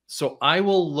 so I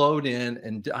will load in,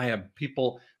 and I have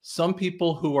some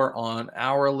people who are on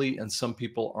hourly and some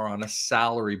people are on a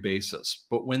salary basis.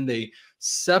 But when they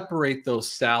separate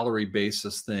those salary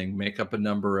basis thing, make up a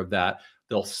number of that,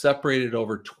 they'll separate it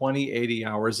over 20, 80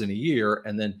 hours in a year.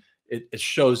 And then it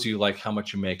shows you like how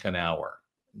much you make an hour.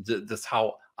 That's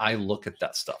how I look at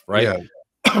that stuff, right?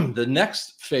 Yeah. The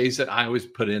next phase that I always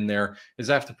put in there is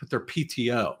I have to put their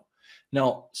PTO.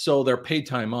 Now, so their paid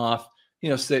time off, you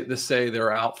know, say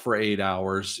they're out for 8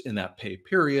 hours in that pay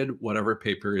period, whatever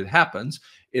pay period happens,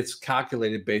 it's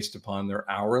calculated based upon their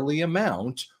hourly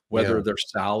amount, whether Yeah. they're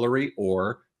salary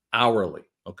or hourly.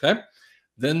 Okay.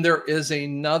 Then there is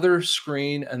another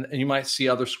screen, and you might see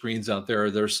other screens out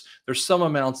there. There's some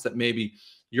amounts that maybe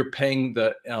you're paying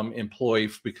the employee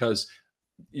because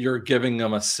you're giving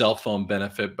them a cell phone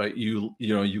benefit, but you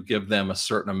give them a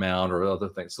certain amount or other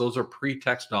things. Those are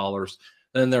pre-tax dollars.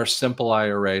 Then there are simple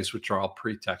IRAs, which are all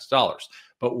pre-tax dollars.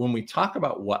 But when we talk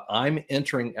about what I'm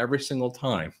entering every single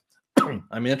time,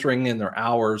 I'm entering in their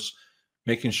hours,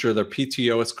 making sure their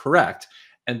PTO is correct.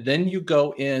 And then you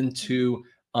go into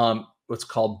what's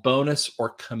called bonus or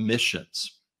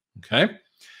commissions. Okay.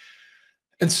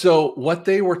 And so what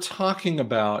they were talking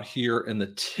about here in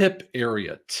the tip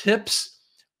area, tips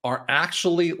are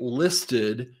actually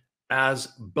listed as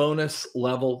bonus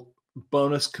level,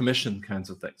 bonus commission kinds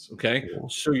of things. Okay. Yeah.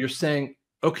 So you're saying,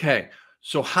 okay,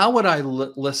 so how would I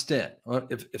list in?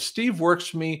 If Steve works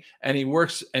for me and he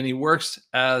works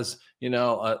as,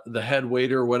 the head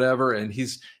waiter or whatever, and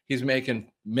he's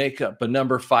make up a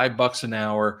number $5 an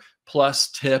hour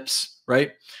plus tips,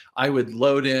 right? I would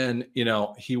load in,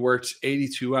 he works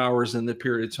 82 hours in the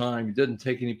period of time. He didn't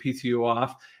take any PTO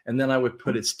off. And then I would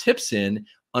put his tips in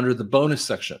under the bonus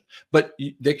section. But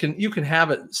you can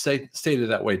have it stated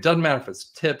that way. It doesn't matter if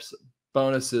it's tips,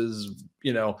 bonuses,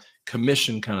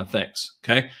 commission kind of things.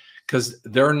 Okay. Because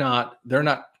they're not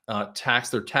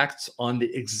taxed. They're taxed on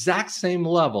the exact same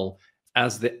level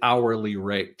as the hourly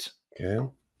rate. Okay.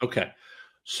 Okay.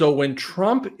 So when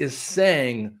Trump is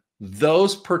saying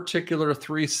those particular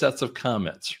 3 sets of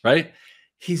comments, right?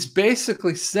 He's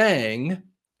basically saying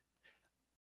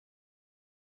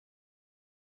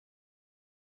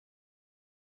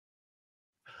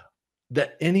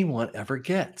that anyone ever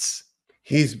gets.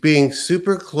 He's being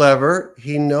super clever.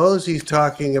 He knows he's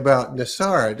talking about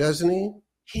Nasara, doesn't he?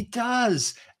 He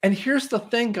does. And here's the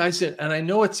thing, guys, and I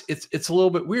know it's a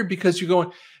little bit weird because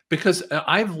because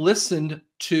I've listened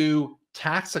to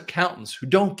tax accountants who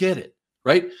don't get it,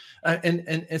 right? And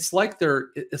it's like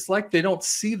they don't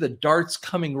see the darts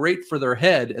coming right for their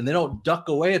head, and they don't duck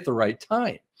away at the right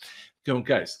time. Going,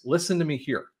 guys, listen to me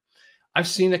here. I've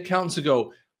seen accountants who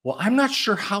go, well, I'm not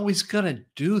sure how he's going to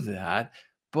do that,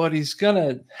 but he's going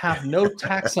to have no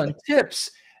tax on tips.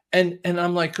 And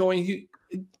I'm like going,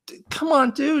 come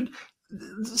on, dude,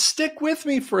 stick with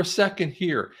me for a second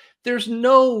here. There's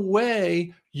no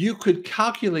way you could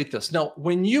calculate this. Now,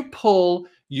 when you pull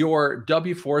your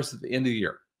W-4s at the end of the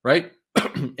year, right?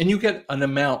 And you get an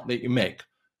amount that you make,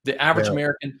 the average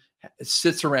American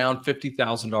sits around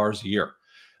 $50,000 a year.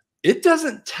 It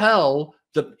doesn't tell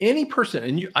any person,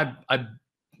 and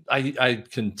I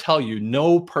can tell you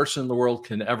no person in the world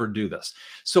can ever do this.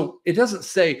 So it doesn't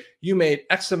say you made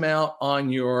X amount on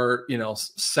your,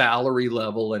 salary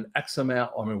level and X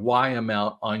amount, Y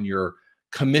amount on your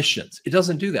commissions. It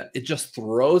doesn't do that. It just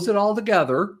throws it all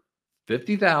together,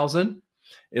 50,000.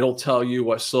 It'll tell you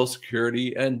what Social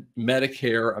Security and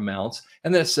Medicare amounts.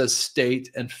 And then it says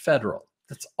state and federal.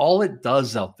 That's all it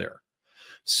does out there.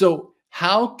 So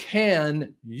how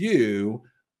can you,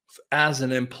 as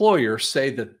an employer, say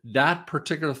that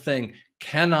particular thing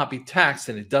cannot be taxed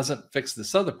and it doesn't fix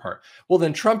this other part? Well,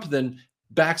 then Trump then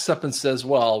backs up and says,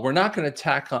 well, we're not going to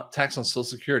tax on Social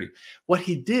Security. What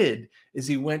he did is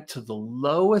he went to the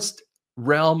lowest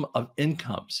realm of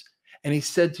incomes and he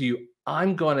said to you,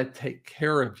 I'm going to take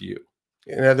care of you.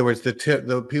 In other words,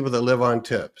 the people that live on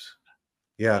tips.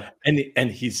 Yeah.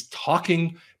 And he's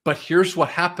talking, but here's what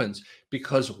happens.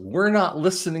 Because we're not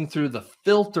listening through the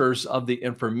filters of the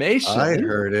information. I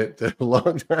heard it a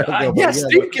long time ago. Yes,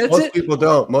 most people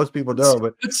don't. Most people don't.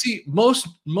 But see, most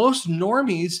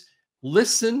normies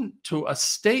listen to a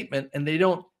statement and they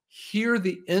don't hear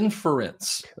the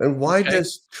inference. And why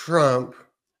does Trump,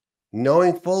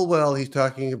 knowing full well he's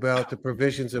talking about the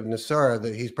provisions of Nasara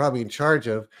that he's probably in charge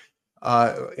of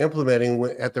implementing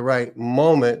at the right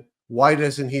moment, why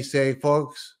doesn't he say,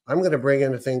 folks, I'm going to bring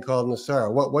in a thing called Nasara?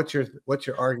 What's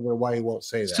your argument why he won't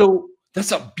say that? So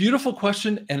that's a beautiful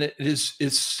question, and it is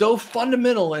so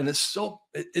fundamental, and it's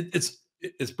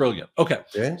brilliant. Okay.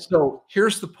 So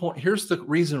here's the point. Here's the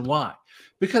reason why.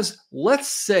 Because let's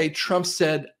say Trump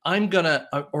said, I'm gonna,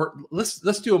 or let's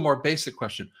do a more basic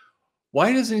question.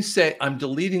 Why doesn't he say, I'm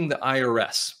deleting the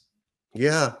IRS?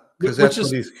 Yeah. Because that's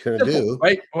what he's going to do.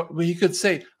 Right? Well, he could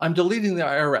say, I'm deleting the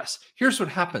IRS. Here's what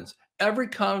happens. Every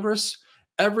Congress,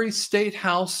 every state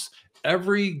house,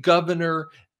 every governor,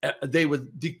 they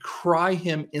would decry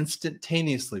him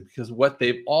instantaneously because what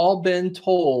they've all been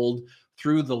told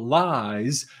through the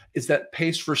lies is that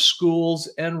pays for schools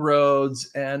and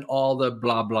roads and all the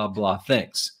blah, blah, blah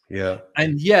things. Yeah.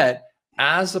 And yet,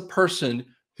 as a person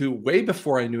who way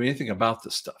before I knew anything about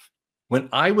this stuff, when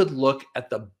I would look at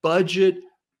the budget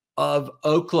of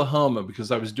Oklahoma,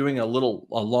 because I was doing a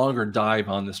longer dive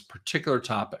on this particular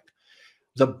topic.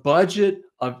 The budget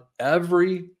of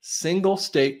every single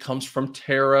state comes from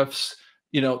tariffs,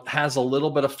 has a little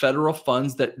bit of federal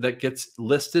funds that gets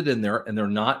listed in there, and they're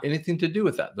not anything to do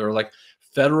with that. They're like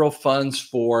federal funds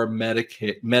for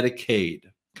Medicaid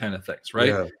kind of things, right?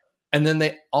 Yeah. And then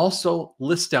they also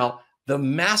list out the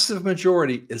massive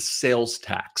majority is sales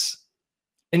tax.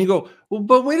 And you go, well,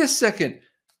 but wait a second.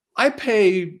 I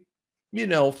pay,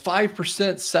 5%,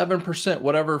 7%,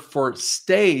 whatever for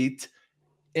state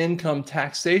income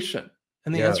taxation.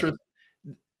 And the answer is,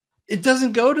 it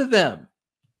doesn't go to them.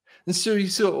 And so you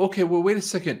say, okay, well, wait a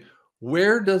second.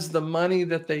 Where does the money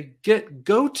that they get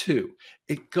go to?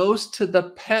 It goes to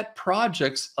the pet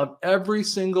projects of every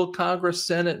single Congress,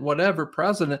 Senate, whatever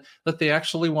president that they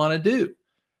actually want to do.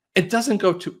 It doesn't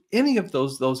go to any of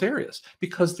those areas,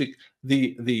 because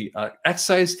the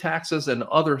excise taxes and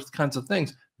other kinds of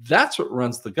things, that's what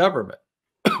runs the government.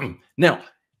 Now,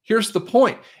 here's the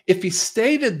point. If he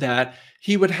stated that,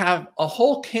 he would have a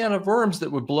whole can of worms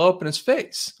that would blow up in his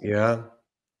face. Yeah.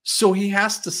 So he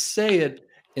has to say it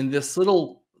in this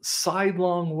little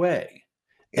sidelong way.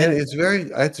 And it's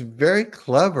very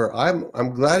clever.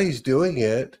 I'm glad he's doing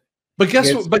it. But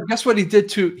guess what he did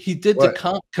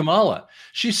to Kamala?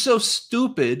 She's so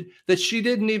stupid that she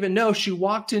didn't even know she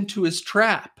walked into his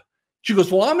trap. She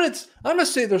goes, well, I'm gonna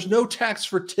say there's no tax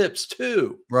for tips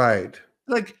too. Right.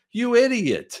 Like, you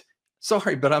idiot.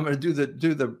 Sorry, but I'm going to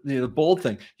do the bold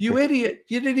thing. You idiot.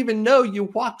 You didn't even know. You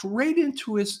walked right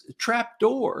into his trap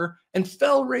door and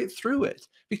fell right through it,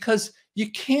 because you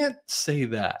can't say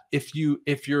that if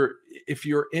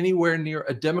you're anywhere near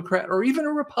a Democrat or even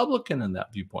a Republican in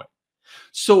that viewpoint.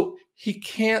 So he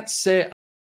can't say,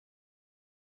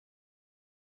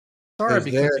 sorry,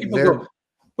 because people go,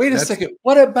 wait a second,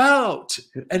 what about?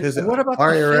 And what about the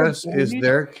IRS is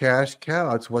their cash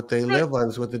cow? It's what they live on.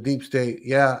 It's what the deep state.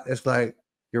 Yeah, it's like,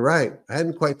 you're right. I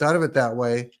hadn't quite thought of it that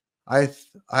way.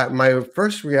 My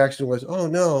first reaction was, oh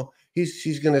no,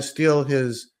 she's going to steal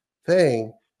his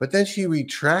thing. But then she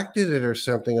retracted it or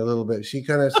something a little bit. She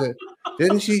kind of said,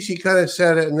 didn't she? She kind of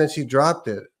said it and then she dropped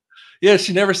it. Yeah,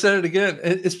 she never said it again.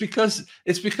 It's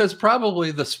because probably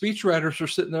the speechwriters were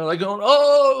sitting there like going,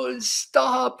 "Oh,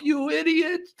 stop, you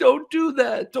idiot! Don't do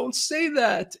that! Don't say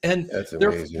that!" And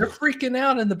they're freaking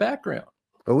out in the background.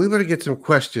 But we better get some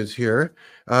questions here.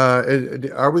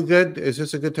 Are we good? Is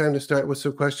this a good time to start with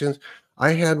some questions?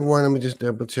 I had one. Let me just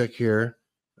double check here.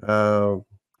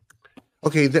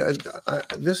 Okay,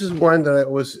 this is one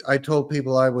that I told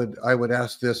people I would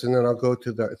ask this, and then I'll go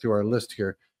through our list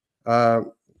here.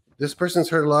 This person's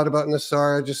heard a lot about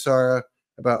NASARA, JASARA,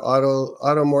 about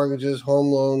auto mortgages, home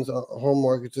loans, home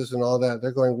mortgages, and all that.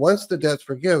 They're going, once the debt's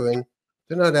forgiven,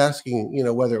 they're not asking,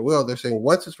 whether it will. They're saying,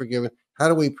 once it's forgiven, how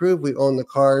do we prove we own the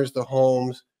cars, the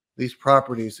homes, these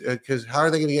properties? Because how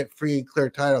are they going to get free and clear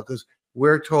title? Because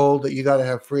we're told that you got to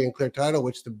have free and clear title,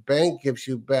 which the bank gives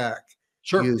you back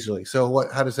usually. So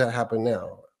how does that happen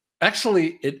now?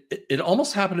 Actually, it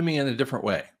almost happened to me in a different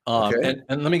way. And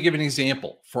let me give an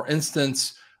example. For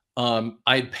instance,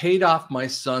 I paid off my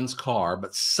son's car,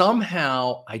 but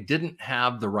somehow I didn't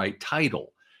have the right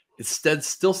title. It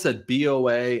still said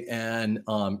BOA and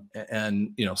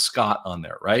Scott on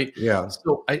there, right? Yeah.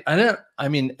 So I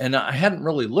hadn't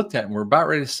really looked at it, and we're about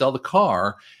ready to sell the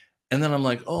car. And then I'm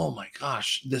like, oh my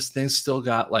gosh, this thing's still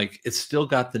got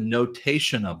the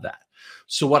notation of that.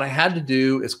 So what I had to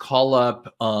do is call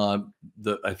up I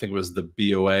think it was the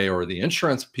BOA or the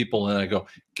insurance people, and I go,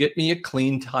 get me a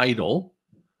clean title.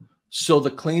 So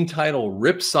the clean title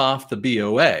rips off the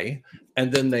BOA, and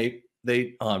then they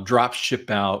drop ship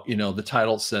out. The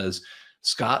title says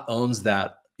Scott owns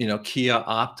that Kia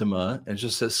Optima, and it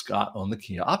just says Scott owned the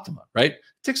Kia Optima, right?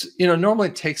 It takes normally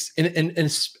it takes and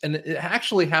it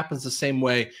actually happens the same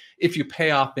way if you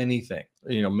pay off anything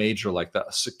major like that,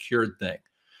 a secured thing.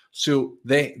 So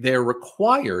they're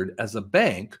required as a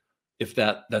bank, if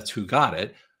that's who got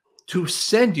it, to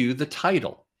send you the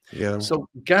title. Yeah. So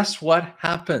guess what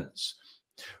happens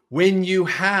when you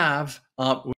have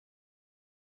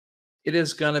it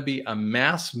is going to be a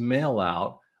mass mail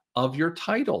out of your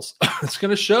titles. It's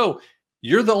going to show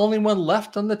you're the only one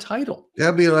left on the title.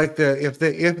 That'd be like if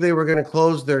they were going to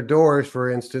close their doors,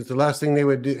 for instance, the last thing they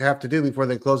would have to do before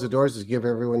they close the doors is give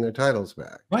everyone their titles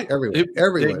back. Right.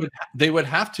 Everyone. They would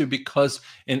have to, because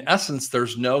in essence,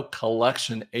 there's no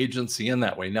collection agency in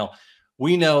that way. Now,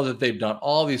 we know that they've done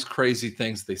all these crazy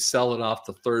things. They sell it off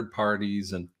to third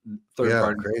parties and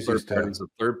third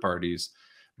parties.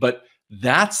 But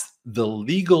that's the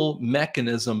legal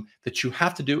mechanism that you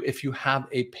have to do if you have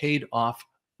a paid off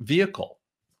vehicle.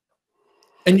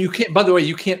 And you can't, by the way,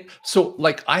 you can't. So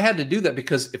like I had to do that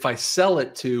because if I sell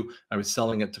it to, I was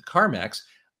selling it to CarMax.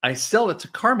 I sell it to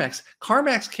CarMax.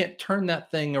 CarMax can't turn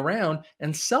that thing around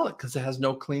and sell it because it has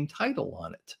no clean title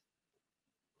on it.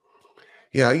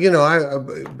 Yeah, you know, I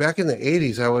back in the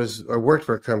 80s, I worked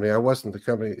for a company. I wasn't the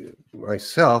company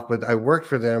myself, but I worked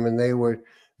for them, and they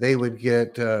would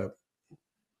get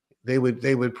they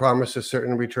would promise a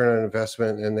certain return on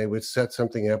investment, and they would set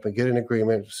something up and get an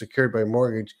agreement secured by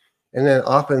mortgage, and then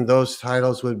often those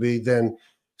titles would be then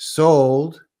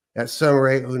sold at some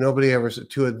rate who nobody ever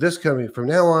to this company. From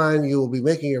now on, you will be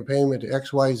making your payment to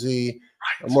XYZ,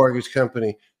 a mortgage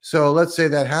company. So let's say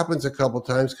that happens a couple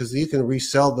times because you can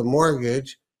resell the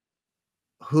mortgage.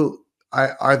 Who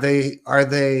are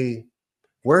they?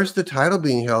 Where's the title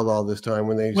being held all this time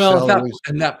when they Well, sell?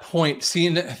 and that point, see,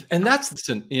 and that's,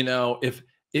 you know, if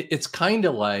it's kind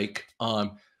of like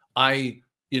I,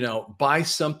 you know, buy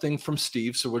something from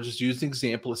Steve. So we'll just use an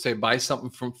example. Let's say buy something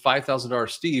from $5,000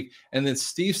 Steve, and then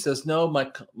Steve says, no,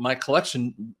 my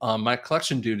collection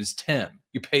dude is 10.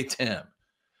 You pay 10.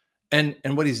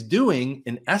 And what he's doing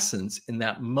in essence in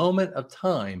that moment of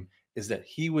time is that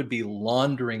he would be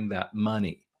laundering that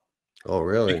money. Oh,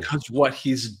 really? Because what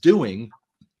he's doing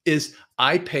is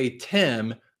I pay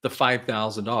Tim the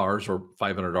 $5,000 or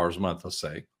 $500 a month, let's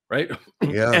say, right?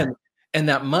 Yeah. and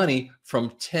that money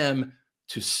from Tim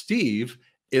to Steve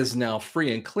is now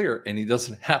free and clear, and he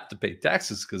doesn't have to pay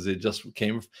taxes because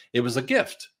it was a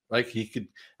gift. Like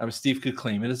Steve could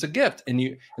claim it as a gift,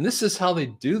 and this is how they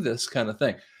do this kind of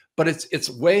thing. But it's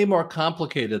way more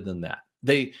complicated than that.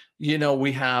 We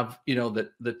have,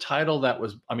 the title that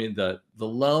was, the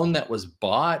loan that was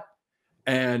bought,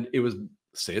 and it was,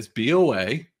 say it's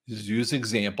BOA, just use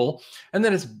example, and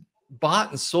then it's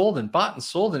bought and sold and bought and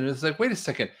sold. And it's like, wait a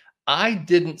second, I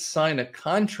didn't sign a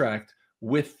contract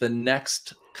with the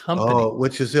next company. Oh,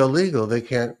 which is illegal. They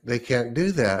can't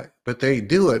do that, but they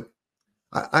do it.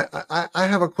 I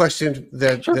have a question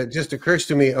that just occurs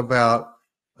to me about,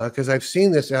 because I've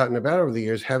seen this out and about over the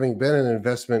years, having been an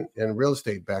investment in real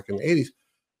estate back in the 80s.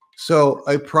 So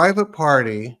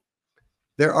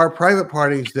there are private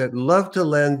parties that love to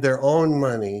lend their own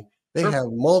money. They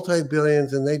have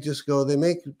multi-billions, and they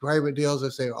make private deals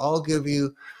that say, I'll give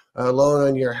you a loan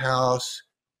on your house.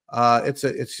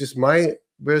 It's just my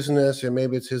business, or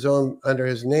maybe it's his own under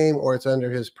his name, or it's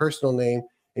under his personal name.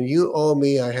 And you owe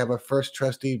me, I have a first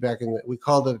trust deed we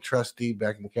called it a trust deed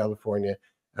back in California.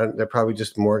 And they're probably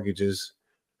just mortgages.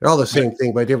 They're all the same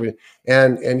thing by different.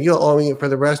 And you'll owe me for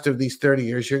the rest of these 30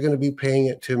 years. You're going to be paying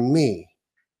it to me.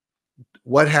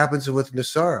 What happens with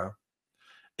Nasara?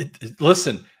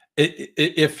 Listen,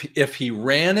 if he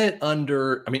ran it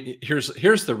under,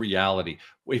 here's the reality.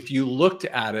 If you looked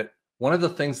at it, one of the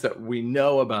things that we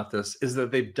know about this is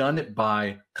that they've done it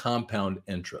by compound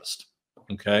interest.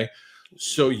 Okay.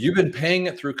 So you've been paying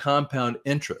it through compound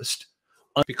interest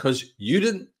because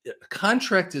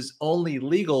contract is only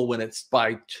legal when it's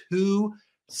by two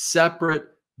separate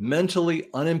mentally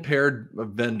unimpaired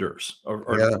vendors or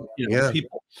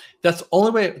people. That's the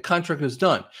only way a contract is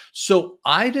done. So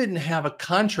I didn't have a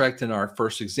contract in our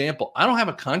first example. I don't have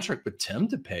a contract with Tim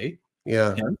to pay.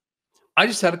 Yeah. Him. I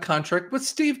just had a contract with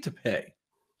Steve to pay.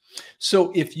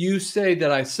 So if you say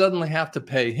that I suddenly have to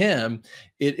pay him,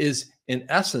 it is in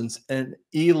essence an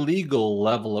illegal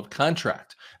level of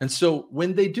contract. And so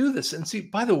when they do this, and see,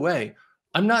 by the way,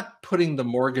 I'm not putting the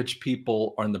mortgage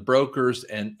people or the brokers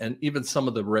and even some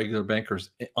of the regular bankers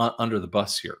under the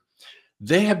bus here.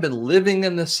 They have been living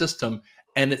in the system,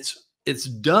 and it's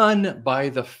done by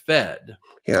the Fed.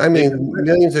 Yeah,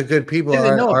 millions of good people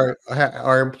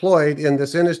are employed in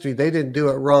this industry. They didn't do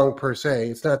it wrong per se.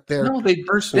 It's not their personal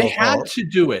fault. They had to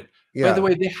do it. Yeah. By the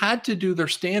way, they had to do their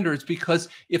standards, because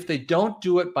if they don't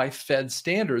do it by Fed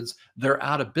standards, they're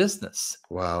out of business.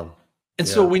 Wow. And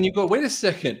so when you go, wait a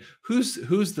second, who's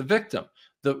the victim?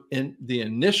 The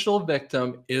initial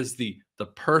victim is the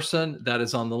person that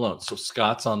is on the loan. So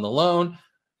Scott's on the loan.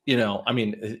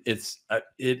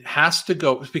 It has to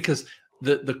go, because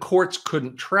the courts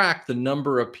couldn't track the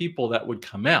number of people that would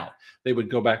come out. They would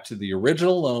go back to the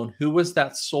original loan. Who was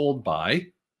that sold by?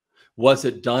 Was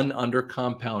it done under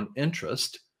compound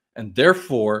interest? And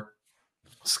therefore,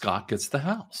 Scott gets the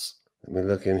house. Let me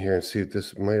look in here and see if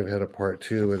this might have had a part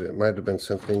two, but it might have been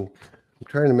something. I'm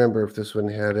trying to remember if this one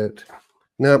had it.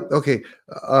 No. Okay.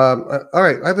 All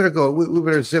right. I better go. We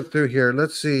better zip through here.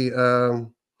 Let's see.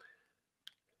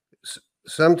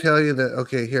 Some tell you that,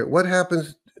 okay, here, what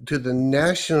happens to the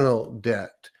national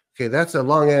debt? Okay, that's a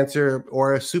long answer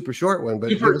or a super short one, but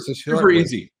give us a short one.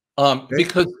 Easy.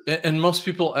 Because, and most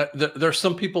people, there's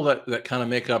some people that kind of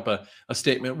make up a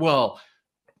statement. Well,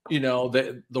 you know,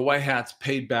 the white hats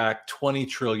paid back $20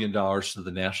 trillion to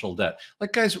the national debt.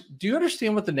 Like, guys, do you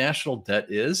understand what the national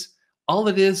debt is? All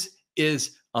it is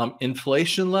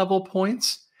inflation level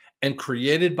points and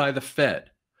created by the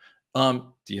Fed.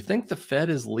 Do you think the Fed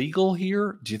is legal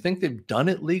here? Do you think they've done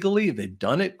it legally? They've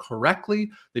done it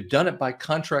correctly? They've done it by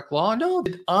contract law? No.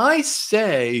 Did I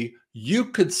say you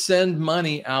could send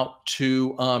money out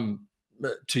to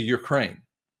Ukraine?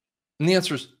 And the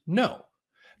answer is no.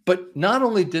 But not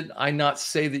only did I not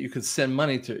say that you could send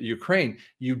money to Ukraine,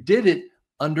 you did it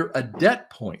under a debt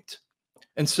point.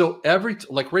 And so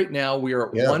like right now, we are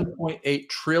at $1.8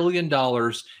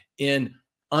 trillion in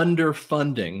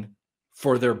underfunding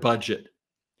for their budget,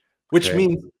 which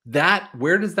means that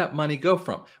where does that money go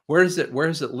from? Where is it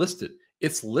listed?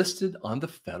 It's listed on the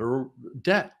federal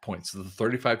debt points of the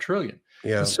 35 trillion.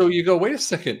 Yeah. And so you go, wait a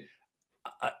second.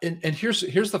 And here's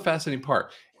the fascinating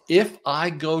part. If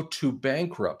I go to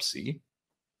bankruptcy,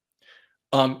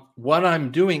 what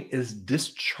I'm doing is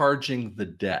discharging the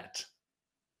debt.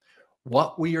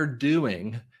 What we are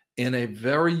doing in a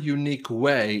very unique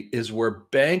way is we're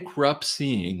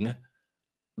bankruptcying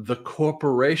the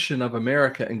corporation of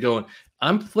America and going,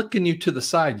 I'm flicking you to the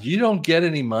side. You don't get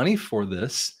any money for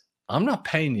this. I'm not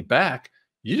paying you back.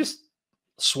 You just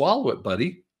swallow it,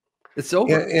 buddy. It's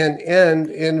over. And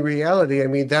in reality, I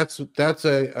mean, that's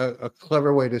a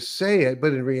clever way to say it,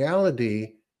 but in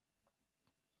reality,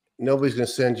 nobody's going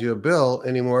to send you a bill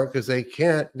anymore because they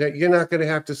can't. You're not going to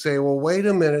have to say, well, wait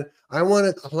a minute, I want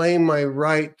to claim my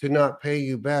right to not pay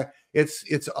you back. It's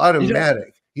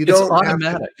automatic. You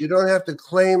don't have to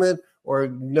claim it or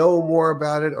know more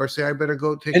about it or say, I better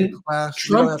go take a class.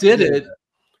 Trump did it.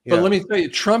 But let me tell you,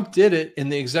 Trump did it in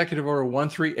the executive order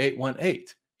 13818.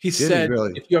 He said,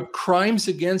 if you have crimes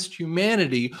against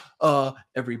humanity,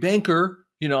 every banker,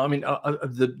 you know, I mean,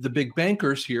 the big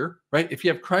bankers here, right? If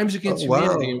you have crimes against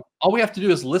humanity, all we have to do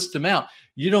is list them out.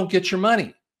 You don't get your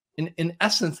money. In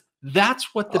essence,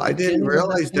 that's what I didn't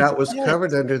realize that was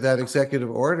covered under that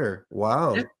executive order.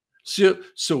 Wow. Yeah.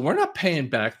 So we're not paying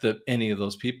back any of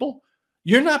those people.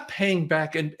 You're not paying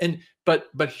back.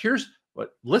 But here's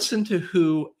what, listen to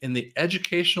who in the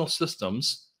educational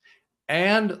systems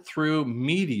and through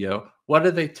media, what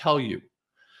do they tell you?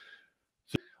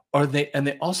 And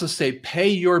they also say, pay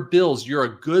your bills. You're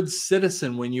a good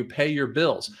citizen when you pay your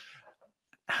bills.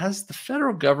 Has the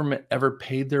federal government ever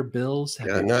paid their bills?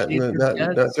 Not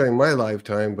during my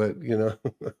lifetime, but you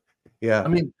know, yeah. I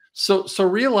mean, so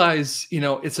realize, you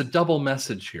know, it's a double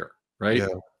message here, right?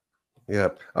 Yeah.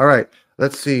 All right.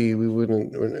 Let's see. We're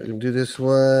gonna do this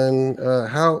one.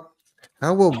 How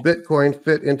will Bitcoin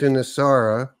fit into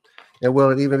NESARA? And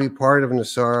will it even be part of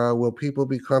NESARA? Will people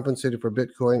be compensated for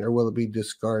Bitcoin, or will it be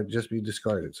just be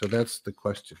discarded? So that's the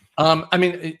question. I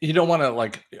mean, you don't want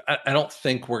to I don't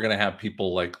think we're going to have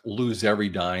people like lose every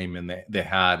dime they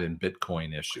had in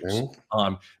Bitcoin issues.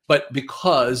 But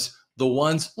because the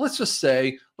ones, let's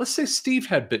say Steve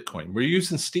had Bitcoin. We're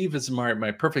using Steve as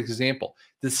my perfect example.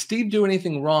 Did Steve do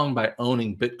anything wrong by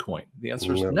owning Bitcoin? The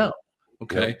answer is no.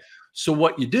 Okay. Yeah. So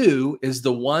what you do is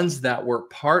the ones that were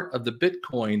part of the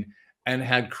Bitcoin and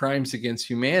had crimes against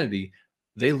humanity,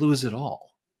 they lose it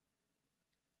all.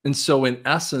 And so in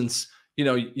essence, you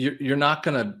know, you're not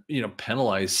going to, you know,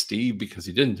 penalize Steve because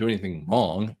he didn't do anything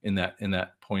wrong in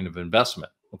that point of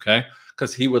investment. Okay.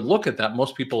 Because he would look at that.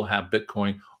 Most people have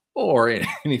Bitcoin or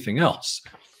anything else.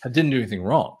 I didn't do anything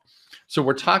wrong. So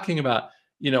we're talking about,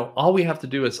 you know, all we have to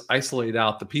do is isolate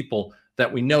out the people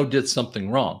that we know did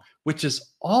something wrong, which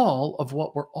is all of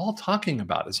what we're all talking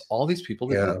about, is all these people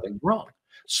that did things wrong.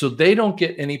 So they don't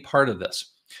get any part of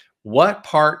this. What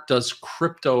part does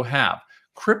crypto have?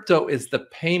 Crypto is the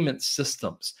payment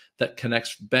systems that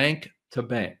connects bank to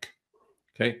bank.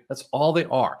 Okay, that's all they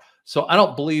are. So I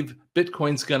don't believe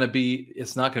Bitcoin's going to be,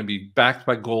 it's not going to be backed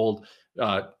by gold.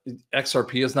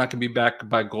 XRP is not going to be backed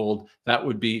by gold. That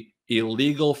would be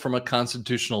illegal from a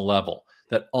constitutional level,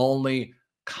 that only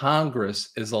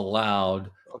Congress is allowed.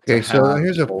 Okay, so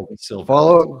here's a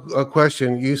follow-up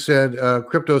question. You said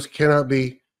cryptos cannot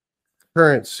be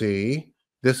currency.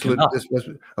 This would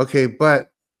okay,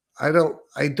 but I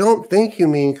don't think you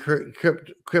mean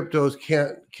cryptos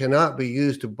cannot be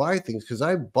used to buy things, because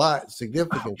I bought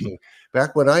significant things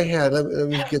back when I had. Let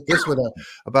me get this one out.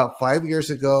 About 5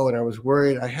 years ago, and I was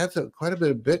worried. I had quite a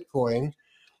bit of Bitcoin,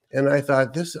 and I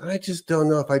thought, I just don't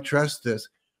know if I trust this.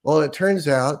 Well, it turns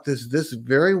out this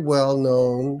very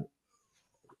well-known,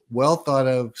 well thought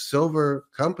of silver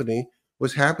company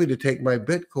was happy to take my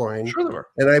Bitcoin. Sure they were.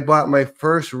 And I bought my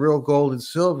first real gold and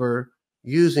silver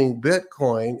using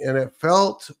Bitcoin, and it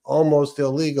felt almost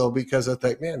illegal because I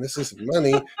thought, man, this isn't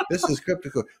money, this is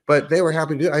crypto. But they were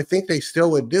happy to do it. I think they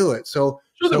still would do it. So,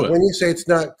 when you say it's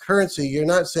not currency, you're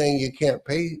not saying you can't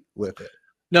pay with it.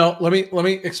 No, let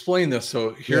me explain this.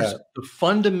 So here's the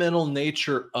fundamental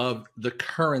nature of the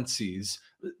currencies.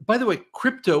 By the way,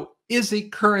 crypto is a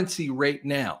currency right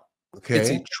now. Okay. It's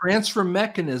a transfer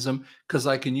mechanism because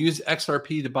I can use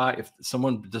XRP to buy if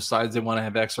someone decides they want to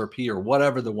have XRP or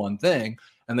whatever the one thing,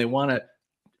 and they want to,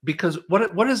 because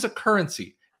what is a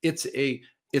currency? It's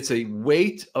a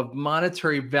weight of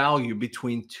monetary value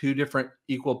between two different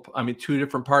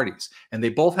parties, and they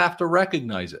both have to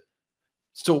recognize it.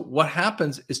 So what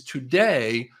happens is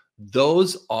today,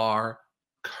 those are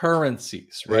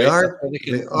currencies, right? They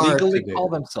can legally call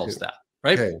themselves that,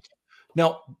 right? Okay.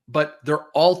 Now, but they're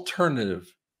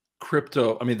alternative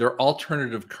they're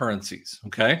alternative currencies.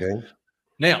 Okay.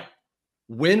 Now,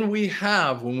 when we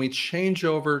change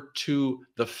over to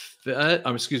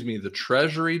the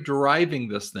Treasury deriving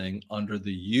this thing under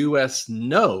the US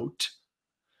note,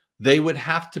 they would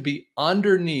have to be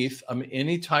underneath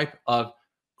any type of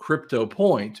crypto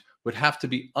point would have to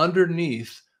be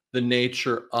underneath the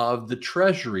nature of the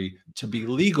Treasury to be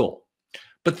legal.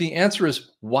 But the answer is,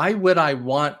 why would I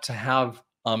want to have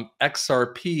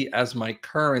XRP as my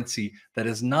currency that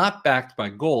is not backed by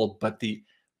gold, but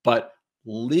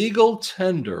legal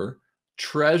tender,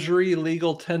 Treasury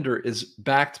legal tender is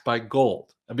backed by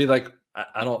gold? I'd be like,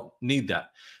 I don't need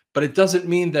that. But it doesn't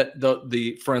mean that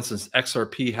for instance,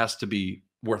 XRP has to be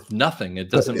worth nothing. It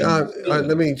doesn't mean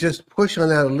let me just push on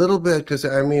that a little bit, because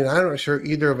I'm not sure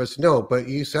either of us know, but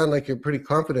you sound like you're pretty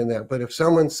confident in that. But if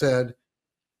someone said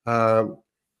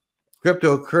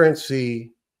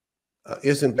cryptocurrency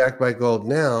isn't backed by gold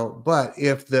now, but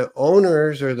if the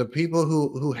owners or the people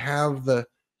who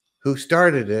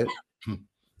started it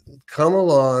come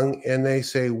along and they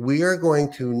say, we are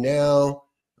going to now,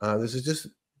 this is just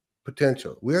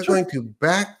potential, we are going to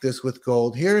back this with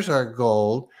gold. Here's our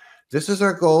gold. This is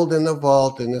our gold in the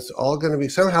vault, and it's all going to be,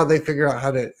 somehow they figure out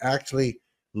how to actually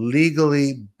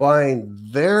legally bind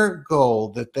their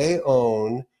gold that they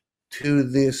own to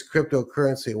this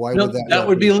cryptocurrency. Why would that? That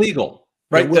would be illegal,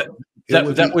 right?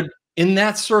 That would, in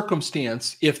that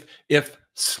circumstance, if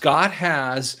Scott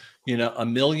has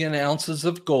 1 million ounces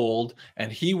of gold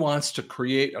and he wants to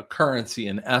create a currency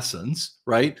in essence,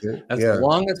 right? As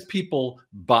long as people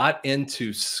bought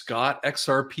into Scott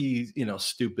XRP,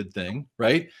 stupid thing,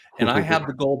 right? And I have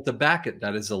the gold to back it.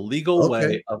 That is a legal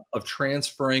way of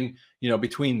transferring,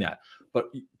 between that.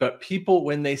 But people,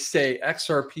 when they say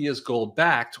XRP is gold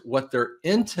backed, what they're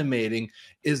intimating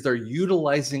is they're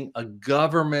utilizing a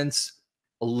government's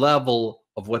level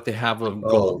of what they have of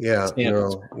gold. No,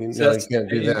 you can't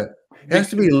do that. It has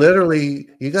to be literally,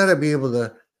 you got to be able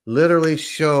to literally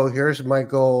show, here's my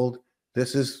gold,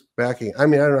 this is backing. I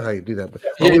don't know how you do that, but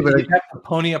you have to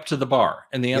pony up to the bar.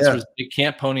 And the answer is you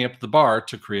can't pony up to the bar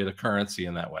to create a currency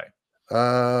in that way.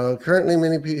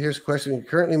 Currently, here's a question.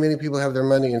 Currently, many people have their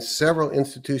money in several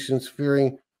institutions,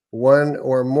 fearing one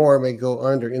or more may go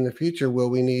under. In the future, will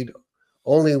we need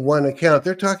only one account?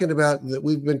 They're talking about that.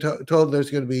 We've been told there's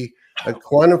going to be a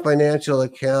quantum financial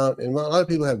account, and a lot of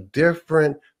people have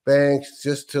different banks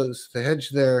just to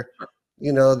hedge their,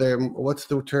 what's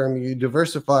the term? You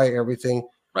diversify everything.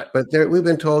 Right. But we've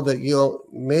been told that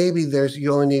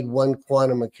you only need one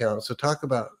quantum account. So talk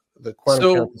about the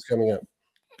quantum account that's coming up.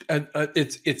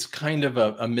 It's kind of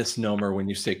a misnomer when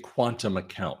you say quantum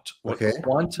account. What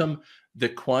the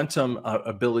quantum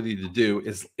ability to do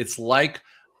is, it's like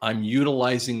I'm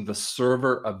utilizing the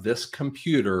server of this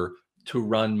computer to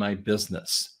run my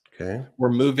business. Okay.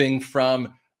 We're moving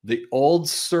from the old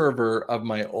server of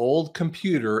my old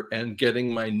computer and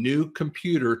getting my new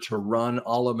computer to run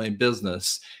all of my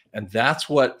business. And that's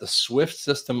what the SWIFT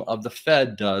system of the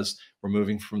Fed does. We're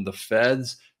moving from the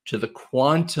Feds to the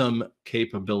quantum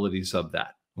capabilities of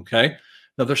that. Okay.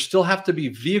 Now there still have to be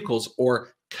vehicles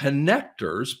or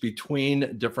connectors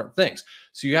between different things.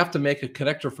 So you have to make a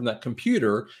connector from that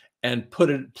computer and plug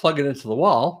it into the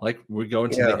wall, like we go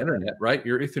into the internet, right?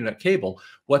 Your Ethernet cable.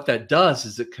 What that does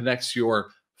is it connects your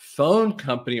phone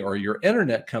company or your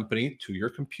internet company to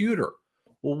your computer.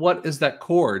 Well, what is that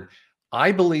cord?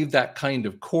 I believe that kind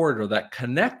of cord or that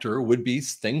connector would be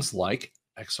things like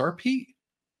XRP.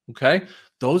 Okay.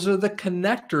 Those are the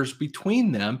connectors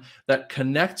between them that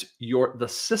connect the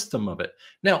system of it.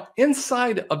 Now,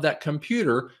 inside of that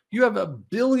computer, you have 1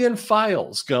 billion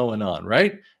files going on,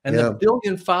 right? And the 1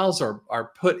 billion files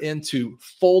are put into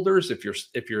folders. If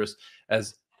you're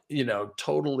as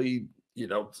totally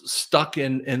stuck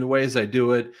in the ways I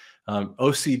do it,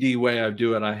 OCD way I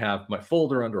do it, I have my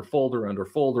folder under folder under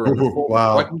folder under folder.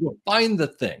 Wow. So I can go find the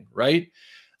thing, right?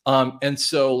 And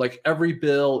so like every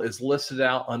bill is listed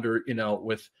out under,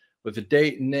 with a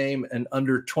date and name and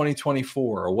under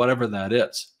 2024 or whatever that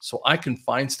is. So I can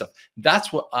find stuff.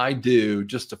 That's what I do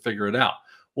just to figure it out.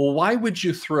 Well, why would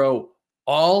you throw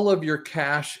all of your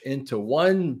cash into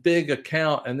one big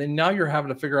account and then now you're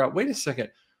having to figure out, wait a second,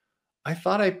 I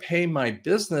thought I pay my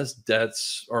business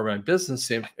debts or my business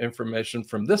information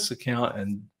from this account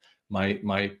and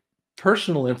my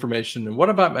personal information, and what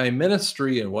about my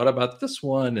ministry, and what about this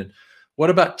one, and what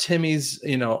about Timmy's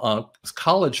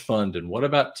college fund, and what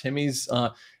about Timmy's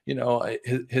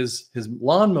his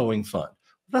lawn mowing fund.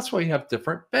 That's why you have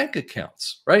different bank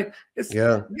accounts, right?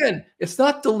 Again, it's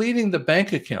not deleting the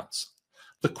bank accounts.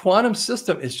 The quantum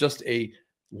system is just a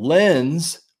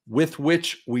lens with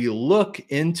which we look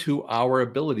into our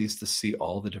abilities to see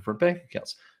all the different bank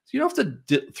accounts. So you don't have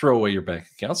to throw away your bank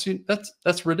accounts.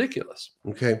 That's ridiculous.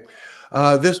 Okay.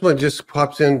 This one just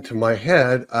pops into my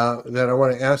head that I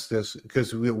want to ask this,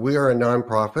 because we are a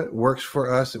nonprofit. It works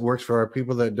for us. It works for our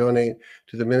people that donate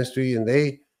to the ministry, and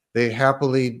they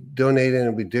happily donate in,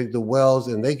 and we dig the wells,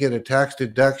 and they get a tax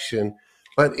deduction.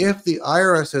 But if the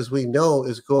IRS, as we know,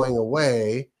 is going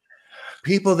away,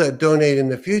 people that donate in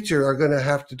the future are going to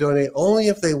have to donate only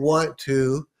if they want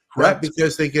to, not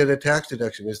because they get a tax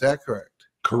deduction. Is that correct?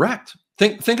 Correct.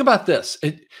 Think about this.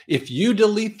 If you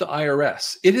delete the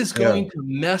IRS, it is going to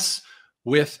mess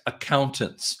with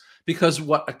accountants, because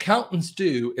what accountants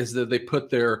do is that they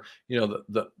put their,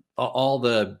 all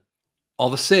the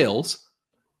sales,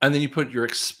 and then you put your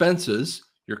expenses,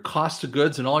 your cost of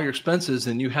goods and all your expenses,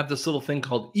 and you have this little thing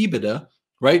called EBITDA,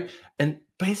 right? And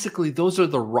basically those are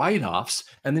the write-offs,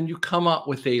 and then you come up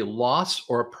with a loss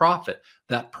or a profit.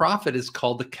 That profit is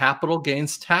called the capital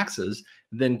gains taxes,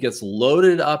 then gets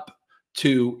loaded up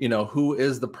to, who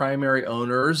is the primary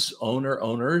owners,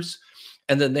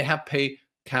 and then they have to pay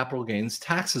capital gains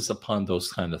taxes upon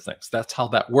those kind of things. That's how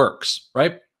that works,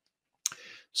 right?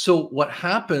 So what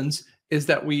happens is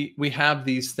that we have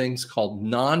these things called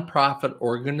nonprofit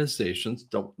organizations.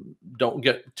 Don't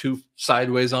get too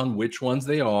sideways on which ones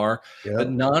they are, but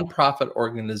nonprofit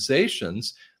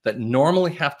organizations that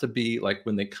normally have to be, like,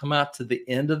 when they come out to the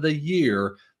end of the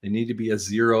year, they need to be a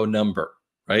zero number,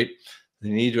 right? They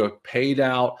need to have paid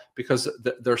out, because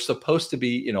they're supposed to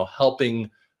be,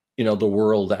 helping, the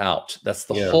world out. That's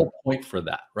the whole point for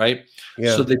that, right?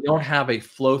 So they don't have a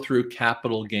flow through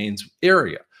capital gains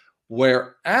area.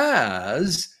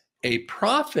 Whereas a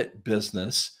profit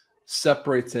business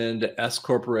separates into S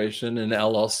corporation and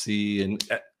LLC and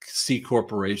C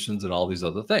corporations and all these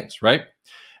other things, right?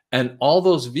 And all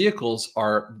those vehicles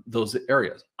are those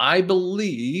areas. I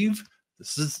believe,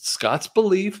 this is Scott's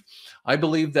belief, I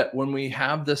believe that when we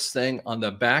have this thing on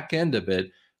the back end of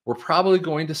it, we're probably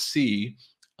going to see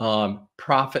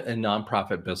profit and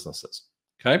nonprofit businesses,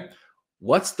 okay?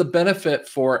 What's the benefit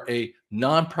for a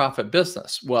nonprofit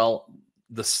business? Well,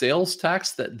 the sales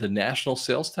tax, the national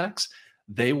sales tax,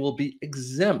 they will be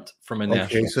exempt from a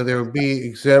national. Okay, so there will be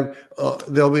exempt.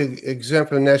 They'll be exempt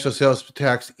from national sales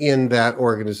tax in that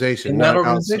organization. In that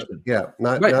organization,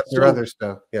 not their other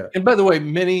stuff. Yeah. And by the way,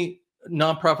 many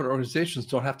nonprofit organizations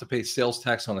don't have to pay sales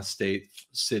tax on a state,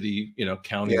 city,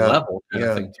 county level kind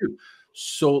of thing too.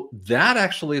 So that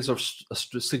actually is a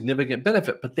significant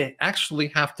benefit, but they actually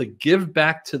have to give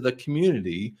back to the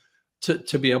community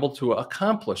to be able to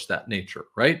accomplish that nature,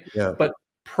 right? Yeah. But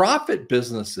profit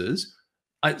businesses,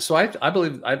 I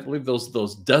believe those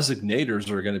designators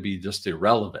are going to be just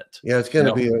irrelevant. Yeah, it's going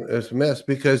to be a mess,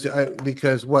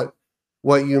 because what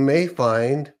you may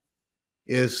find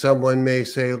is someone may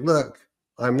say, look,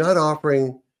 I'm not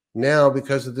offering now,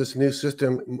 because of this new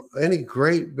system, any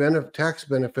great tax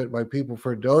benefit by people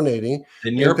for donating.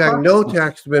 In fact, no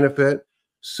tax benefit.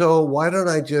 So why don't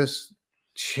I just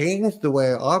change the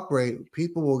way I operate?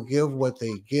 People will give what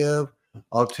they give.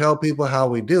 I'll tell people how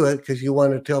we do it, because you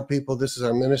want to tell people this is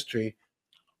our ministry.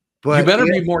 But you better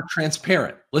be more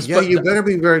transparent. You better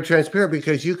be very transparent,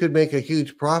 because you could make a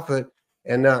huge profit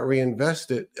and not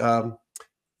reinvest it.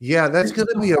 That's going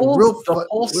to be the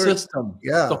whole system.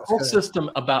 Yeah, the whole system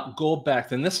about gold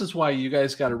backed, and this is why you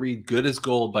guys got to read Good as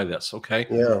Gold by this. Okay.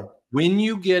 Yeah. When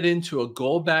you get into a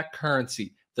gold backed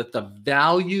currency, that the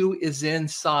value is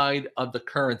inside of the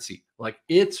currency, like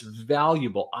it's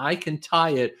valuable. I can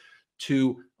tie it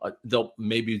to they'll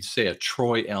maybe say a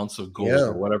troy ounce of gold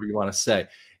or whatever you want to say.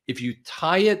 If you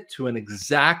tie it to an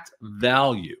exact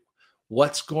value,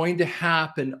 what's going to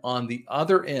happen on the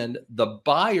other end, the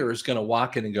buyer is going to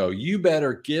walk in and go, you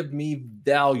better give me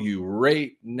value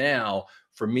right now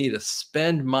for me to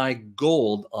spend my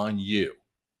gold on you.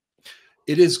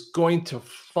 it is going to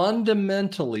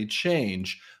fundamentally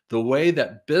change the way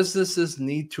that businesses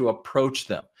need to approach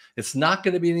them. It's not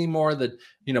going to be any more that,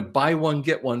 buy one,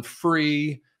 get one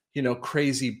free,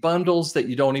 crazy bundles that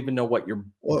you don't even know what you're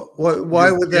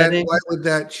Why would getting. why would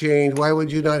that change? Why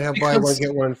would you not have buy one,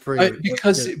 get one free?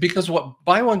 Because what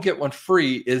buy one, get one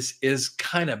free is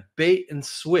kind of bait and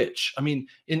switch. I mean,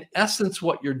 in essence,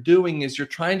 what you're doing is you're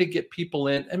trying to get people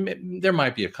in, and there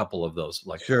might be a couple of those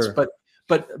like this,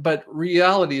 but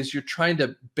reality is you're trying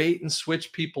to bait and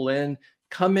switch people in,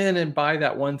 come in and buy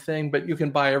that one thing, but you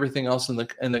can buy everything else in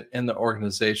the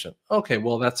organization. Okay,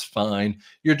 well, that's fine.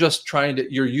 You're just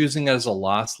you're using it as a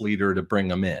loss leader to bring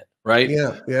them in, right?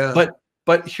 Yeah.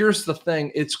 But here's the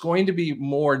thing. It's going to be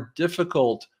more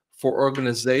difficult for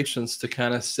organizations to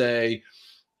kind of say,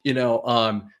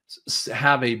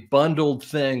 have a bundled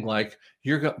thing like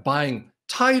you're buying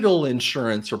title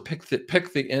insurance, or pick the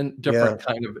different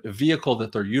kind of vehicle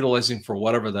that they're utilizing for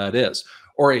whatever that is,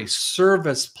 or a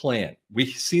service plan. We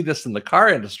see this in the car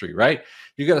industry, right?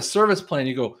 You got a service plan.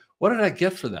 You go, what did I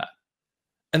get for that?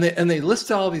 And they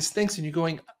list all these things, and you're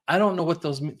going, I don't know what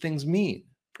those things mean.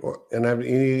 Do I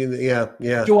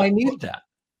need that?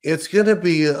 It's going to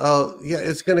be,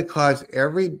 it's going to cause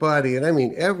everybody, and I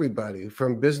mean everybody,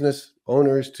 from business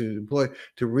owners to employees,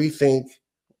 to rethink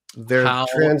their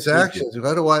transactions.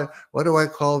 What do I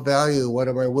call value? What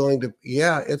am I willing to?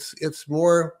 Yeah, it's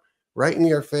more right in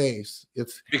your face.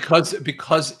 It's because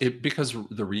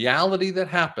the reality that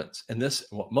happens, and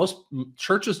what most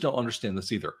churches don't understand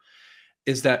this either,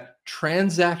 is that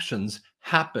transactions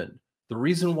happen. The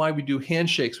reason why we do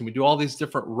handshakes and we do all these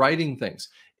different writing things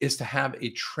is to have a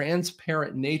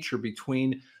transparent nature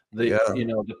between the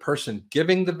person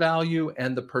giving the value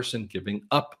and the person giving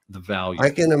up the value. I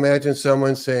can imagine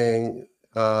someone saying,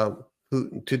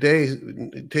 who today,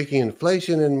 taking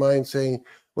inflation in mind, saying,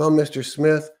 well, Mr.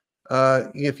 Smith,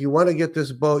 if you want to get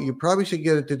this boat, you probably should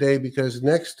get it today, because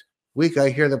next week I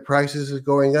hear the prices is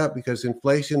going up because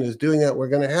inflation is doing that. We're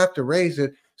going to have to raise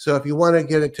it. So if you want to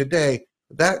get it today,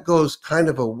 that goes kind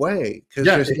of away.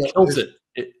 It kills it.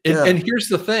 And here's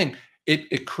the thing.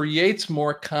 It creates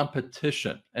more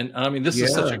competition. And I mean, this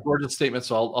is such a gorgeous statement,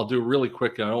 so I'll do really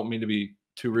quick. I don't mean to be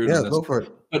too rude on this. Go for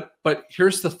it. But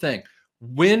here's the thing.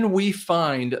 When we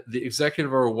find the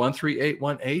executive order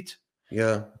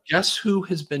 13818, guess who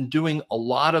has been doing a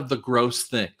lot of the gross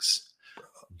things?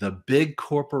 The big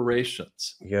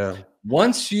corporations.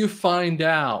 Once you find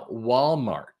out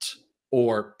Walmart,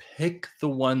 or pick the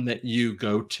one that you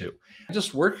go to. I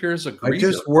just work here as a greeter. I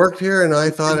just worked here, and I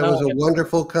thought it was a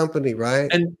wonderful company,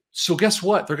 right? And so guess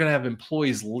what? They're going to have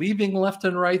employees leaving left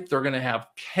and right. They're going to have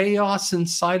chaos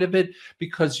inside of it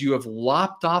because you have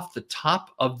lopped off the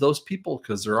top of those people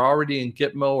because they're already in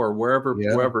Gitmo or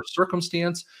wherever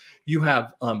circumstance. You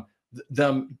have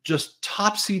them just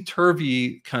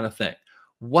topsy-turvy kind of thing.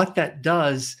 What that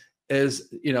does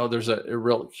is, there's a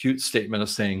real cute statement of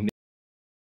saying,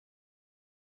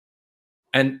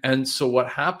 and so what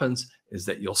happens is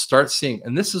that you'll start seeing,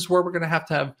 and this is where we're going to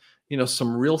have,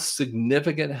 some real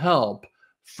significant help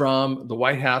from the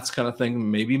white hats kind of thing,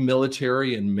 maybe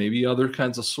military and maybe other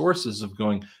kinds of sources of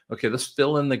going, okay, let's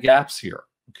fill in the gaps here.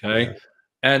 Okay.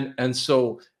 And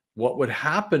so what would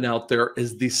happen out there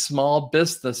is these small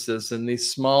businesses and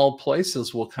these small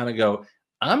places will kind of go,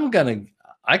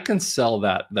 I can sell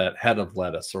that head of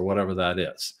lettuce or whatever that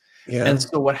is. And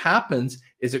so what happens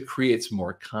is it creates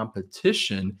more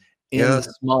competition in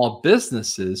the small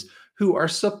businesses who are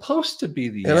supposed to be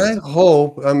the I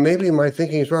hope, maybe my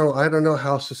thinking is wrong. I don't know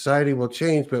how society will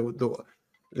change, but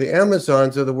the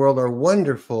Amazons of the world are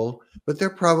wonderful, but they're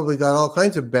probably got all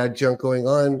kinds of bad junk going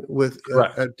on with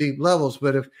at deep levels.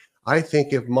 But if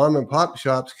mom and pop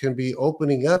shops can be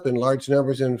opening up in large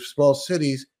numbers in small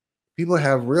cities, people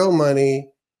have real money.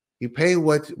 You pay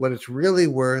what it's really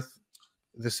worth,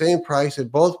 the same price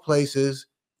at both places,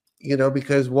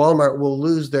 because Walmart will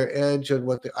lose their edge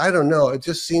on I don't know. It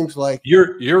just seems like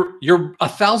you're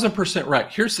 1,000% right.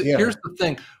 Here's the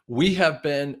thing.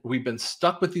 We've been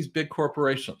stuck with these big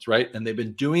corporations, right? And they've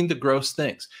been doing the gross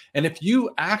things. And if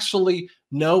you actually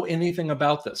know anything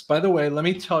about this, by the way, let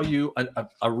me tell you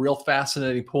a real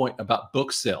fascinating point about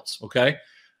book sales. Okay.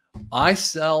 I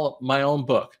sell my own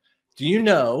book. Do you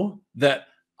know that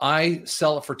I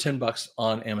sell it for $10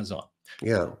 on Amazon?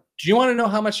 Yeah. Do you want to know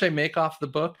how much I make off the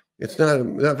book? It's not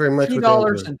very much.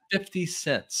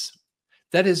 $2.50.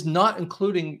 That is not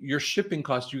including your shipping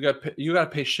cost. You got to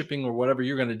pay shipping or whatever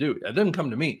you're going to do. It doesn't come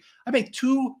to me. I make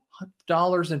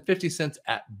 $2.50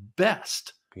 at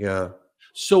best. Yeah.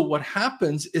 So what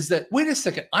happens is that, wait a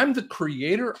second, I'm the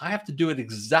creator. I have to do it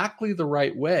exactly the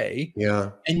right way.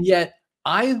 Yeah. And yet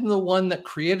I'm the one that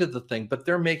created the thing, but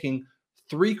they're making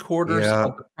 3/4 Yeah.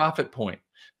 of the profit point.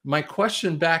 My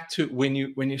question back to when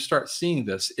you start seeing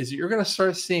this is you're going to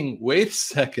start seeing, wait a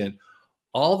second,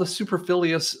 all the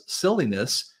superfluous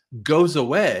silliness goes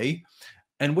away.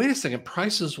 And wait a second,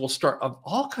 prices will start of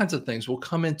all kinds of things will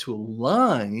come into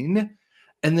line.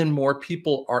 And then more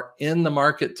people are in the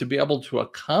market to be able to Yeah,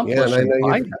 accomplish and I and know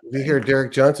buy you, that you thing. hear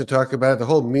Derek Johnson talk about it. The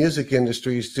whole music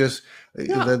industry is just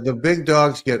Yeah. the big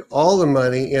dogs get all the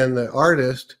money, and the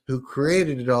artist who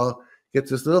created it all gets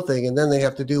this little thing, and then they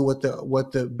have to do what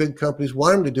the big companies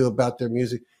want them to do about their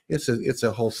music. It's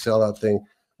a whole sellout thing.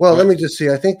 Well, let Right. me just see.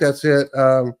 I think that's it.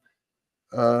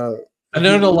 I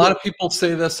know a lot of people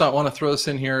say this. I want to throw this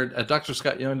in here at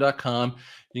drscottyoung.com.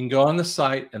 You can go on the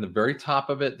site, and the very top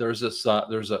of it, there's this.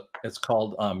 It's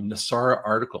called Nasara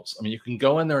articles. I mean, you can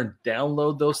go in there and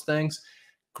download those things.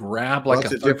 Grab like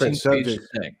Lots a of different 13-page subjects.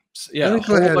 thing. Let Yeah, me a go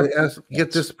whole ahead bunch and of get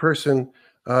things. this person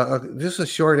just a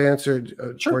short answer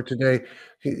Sure. for today.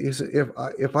 He said,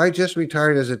 if I just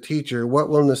retired as a teacher, what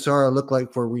will Nasara look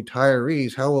like for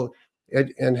retirees? How will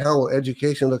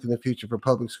education look in the future for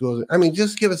public schools? I mean,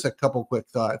 just give us a couple quick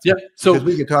thoughts. Yeah. Because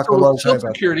we could talk a long time Social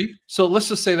about Security. So let's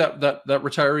just say that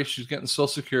retiree, she's getting Social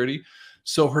Security.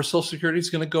 So her Social Security is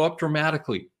going to go up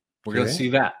dramatically. We're going to Okay. see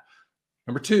that.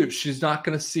 Number two, she's not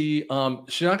going to see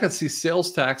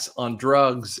sales tax on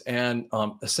drugs and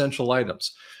essential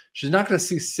items. She's not going to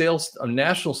see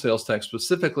national sales tax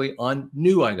specifically on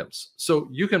new items. So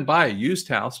you can buy a used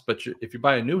house, but if you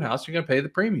buy a new house, you're going to pay the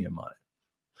premium on it.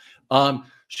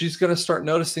 She's going to start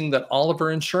noticing that all of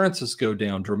her insurances go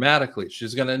down dramatically.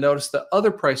 She's going to notice that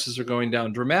other prices are going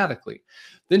down dramatically.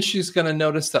 Then she's going to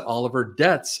notice that all of her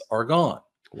debts are gone.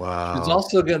 Wow. She's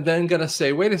also then going to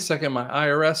say, wait a second, my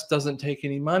IRS doesn't take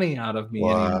any money out of me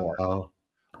anymore.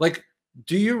 Like,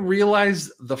 do you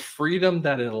realize the freedom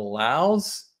that it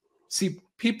allows? See,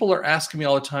 people are asking me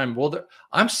all the time, well,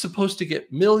 I'm supposed to get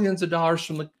millions of dollars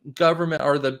from the government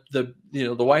or the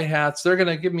white hats. They're going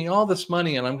to give me all this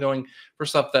money. And I'm going,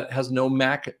 first off, that has no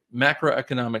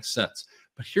macroeconomic sense.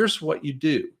 But here's what you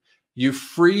do. You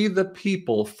free the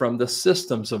people from the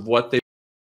systems of what they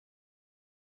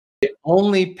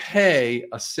only pay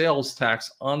a sales tax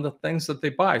on the things that they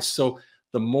buy. So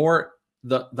the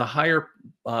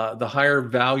higher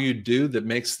value dude that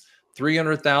makes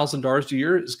 $300,000 a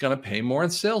year is going to pay more in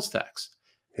sales tax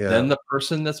than the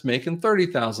person that's making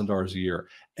 $30,000 a year.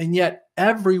 And yet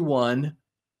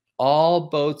all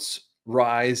boats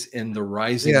rise in the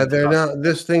rising. Yeah, they're not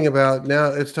this thing about now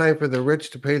it's time for the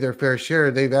rich to pay their fair share.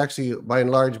 They've actually, by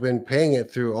and large, been paying it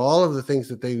through all of the things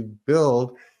that they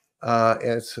build.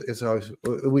 And it's always,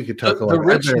 we could talk a lot. The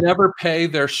rich never pay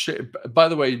their share. By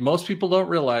the way, most people don't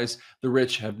realize the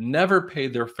rich have never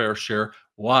paid their fair share.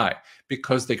 Why?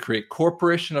 Because they create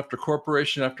corporation after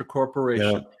corporation after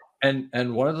corporation. Yeah.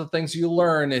 And one of the things you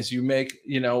learn is you make,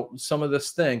 some of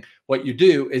this thing. What you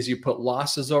do is you put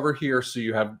losses over here, so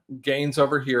you have gains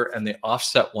over here, and they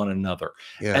offset one another.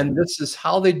 Yeah. And this is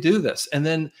how they do this. And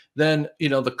then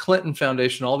the Clinton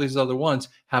Foundation, all these other ones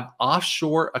have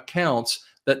offshore accounts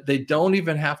that they don't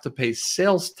even have to pay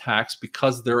sales tax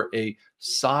because they're a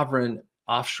sovereign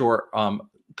offshore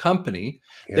company.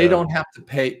 Yeah. They don't have to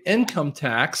pay income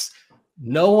tax.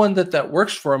 No one that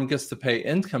works for them gets to pay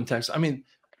income tax. I mean,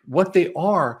 what they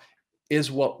are is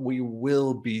what we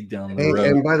will be down the road.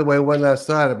 And by the way, one last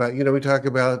thought about, we talk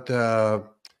about the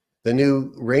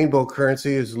new rainbow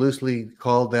currency is loosely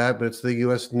called that, but it's the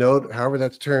U.S. note, however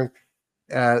that's termed.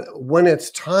 When it's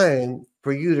time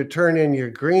for you to turn in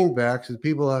your greenbacks, and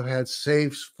people have had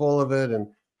safes full of it and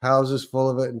houses full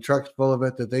of it and trucks full of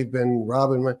it that they've been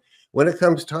robbing. When it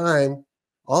comes time,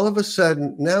 all of a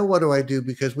sudden, now what do I do?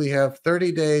 Because we have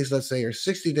 30 days, let's say, or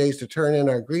 60 days to turn in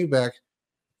our greenbacks.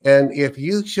 And if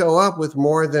you show up with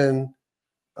more than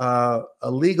a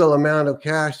legal amount of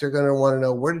cash, they're going to want to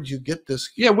know, where did you get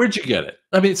this? Yeah, where'd you get it?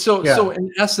 I mean, so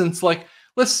in essence, like,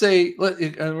 let's say,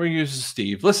 and we're using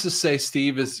Steve. Let's just say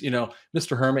Steve is,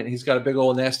 Mr. Hermit. He's got a big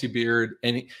old nasty beard,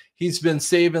 and he's been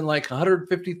saving like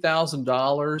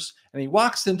 $150,000. And he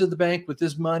walks into the bank with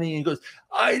his money and goes,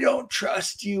 "I don't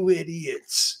trust you,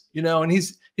 idiots." And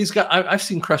he's got. I've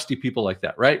seen crusty people like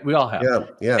that, right? We all have.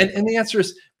 Yeah. And the answer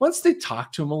is, once they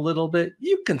talk to him a little bit,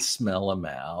 you can smell him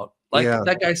out. Like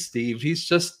that guy Steve, he's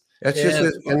just.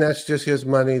 That's just his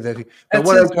money that he. But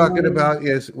what I'm talking about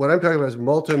is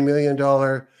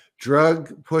multi-million-dollar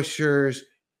drug pushers.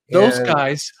 Those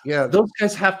guys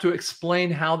have to explain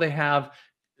how they have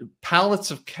pallets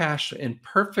of cash in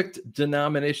perfect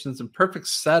denominations and perfect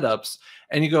setups,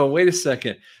 and you go, wait a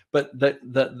second, but the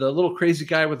little crazy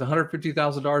guy with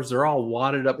 $150,000, they're all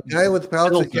wadded up. The guy with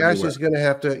pallets of cash is going to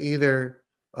have to either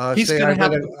He's say, going to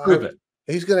have to prove it.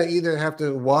 He's going to either have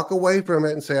to walk away from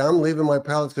it and say, I'm leaving my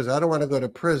pallets because I don't want to go to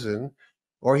prison,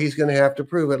 or he's going to have to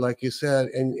prove it, like you said.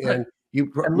 And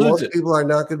most people are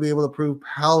not going to be able to prove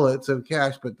pallets of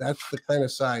cash, but that's the kind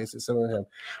of size that some of them have.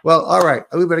 Well, all right,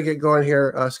 we better get going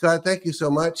here. Scott, thank you so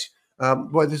much.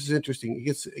 Boy, this is interesting.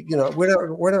 It's,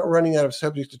 we're not running out of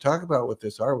subjects to talk about with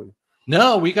this, are we?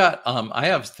 No, we got, I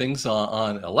have things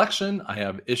on election. I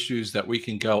have issues that we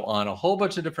can go on a whole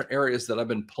bunch of different areas that I've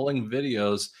been pulling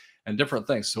videos and different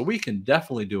things. So we can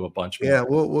definitely do a bunch more. Yeah,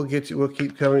 we'll get you. We'll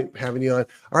keep having you on.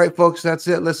 All right, folks, that's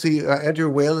it. Let's see. Andrew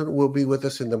Whalen will be with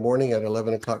us in the morning at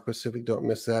 11 o'clock Pacific. Don't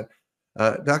miss that.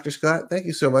 Dr. Scott, thank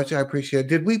you so much. I appreciate it.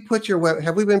 Did we put your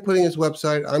have we been putting his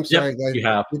website? I'm sorry, guys. You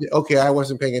have. Okay, I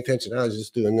wasn't paying attention. I was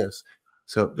just doing this.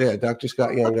 So yeah,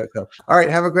 drscottyoung.com. All right,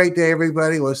 have a great day,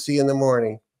 everybody. We'll see you in the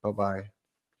morning. Bye-bye.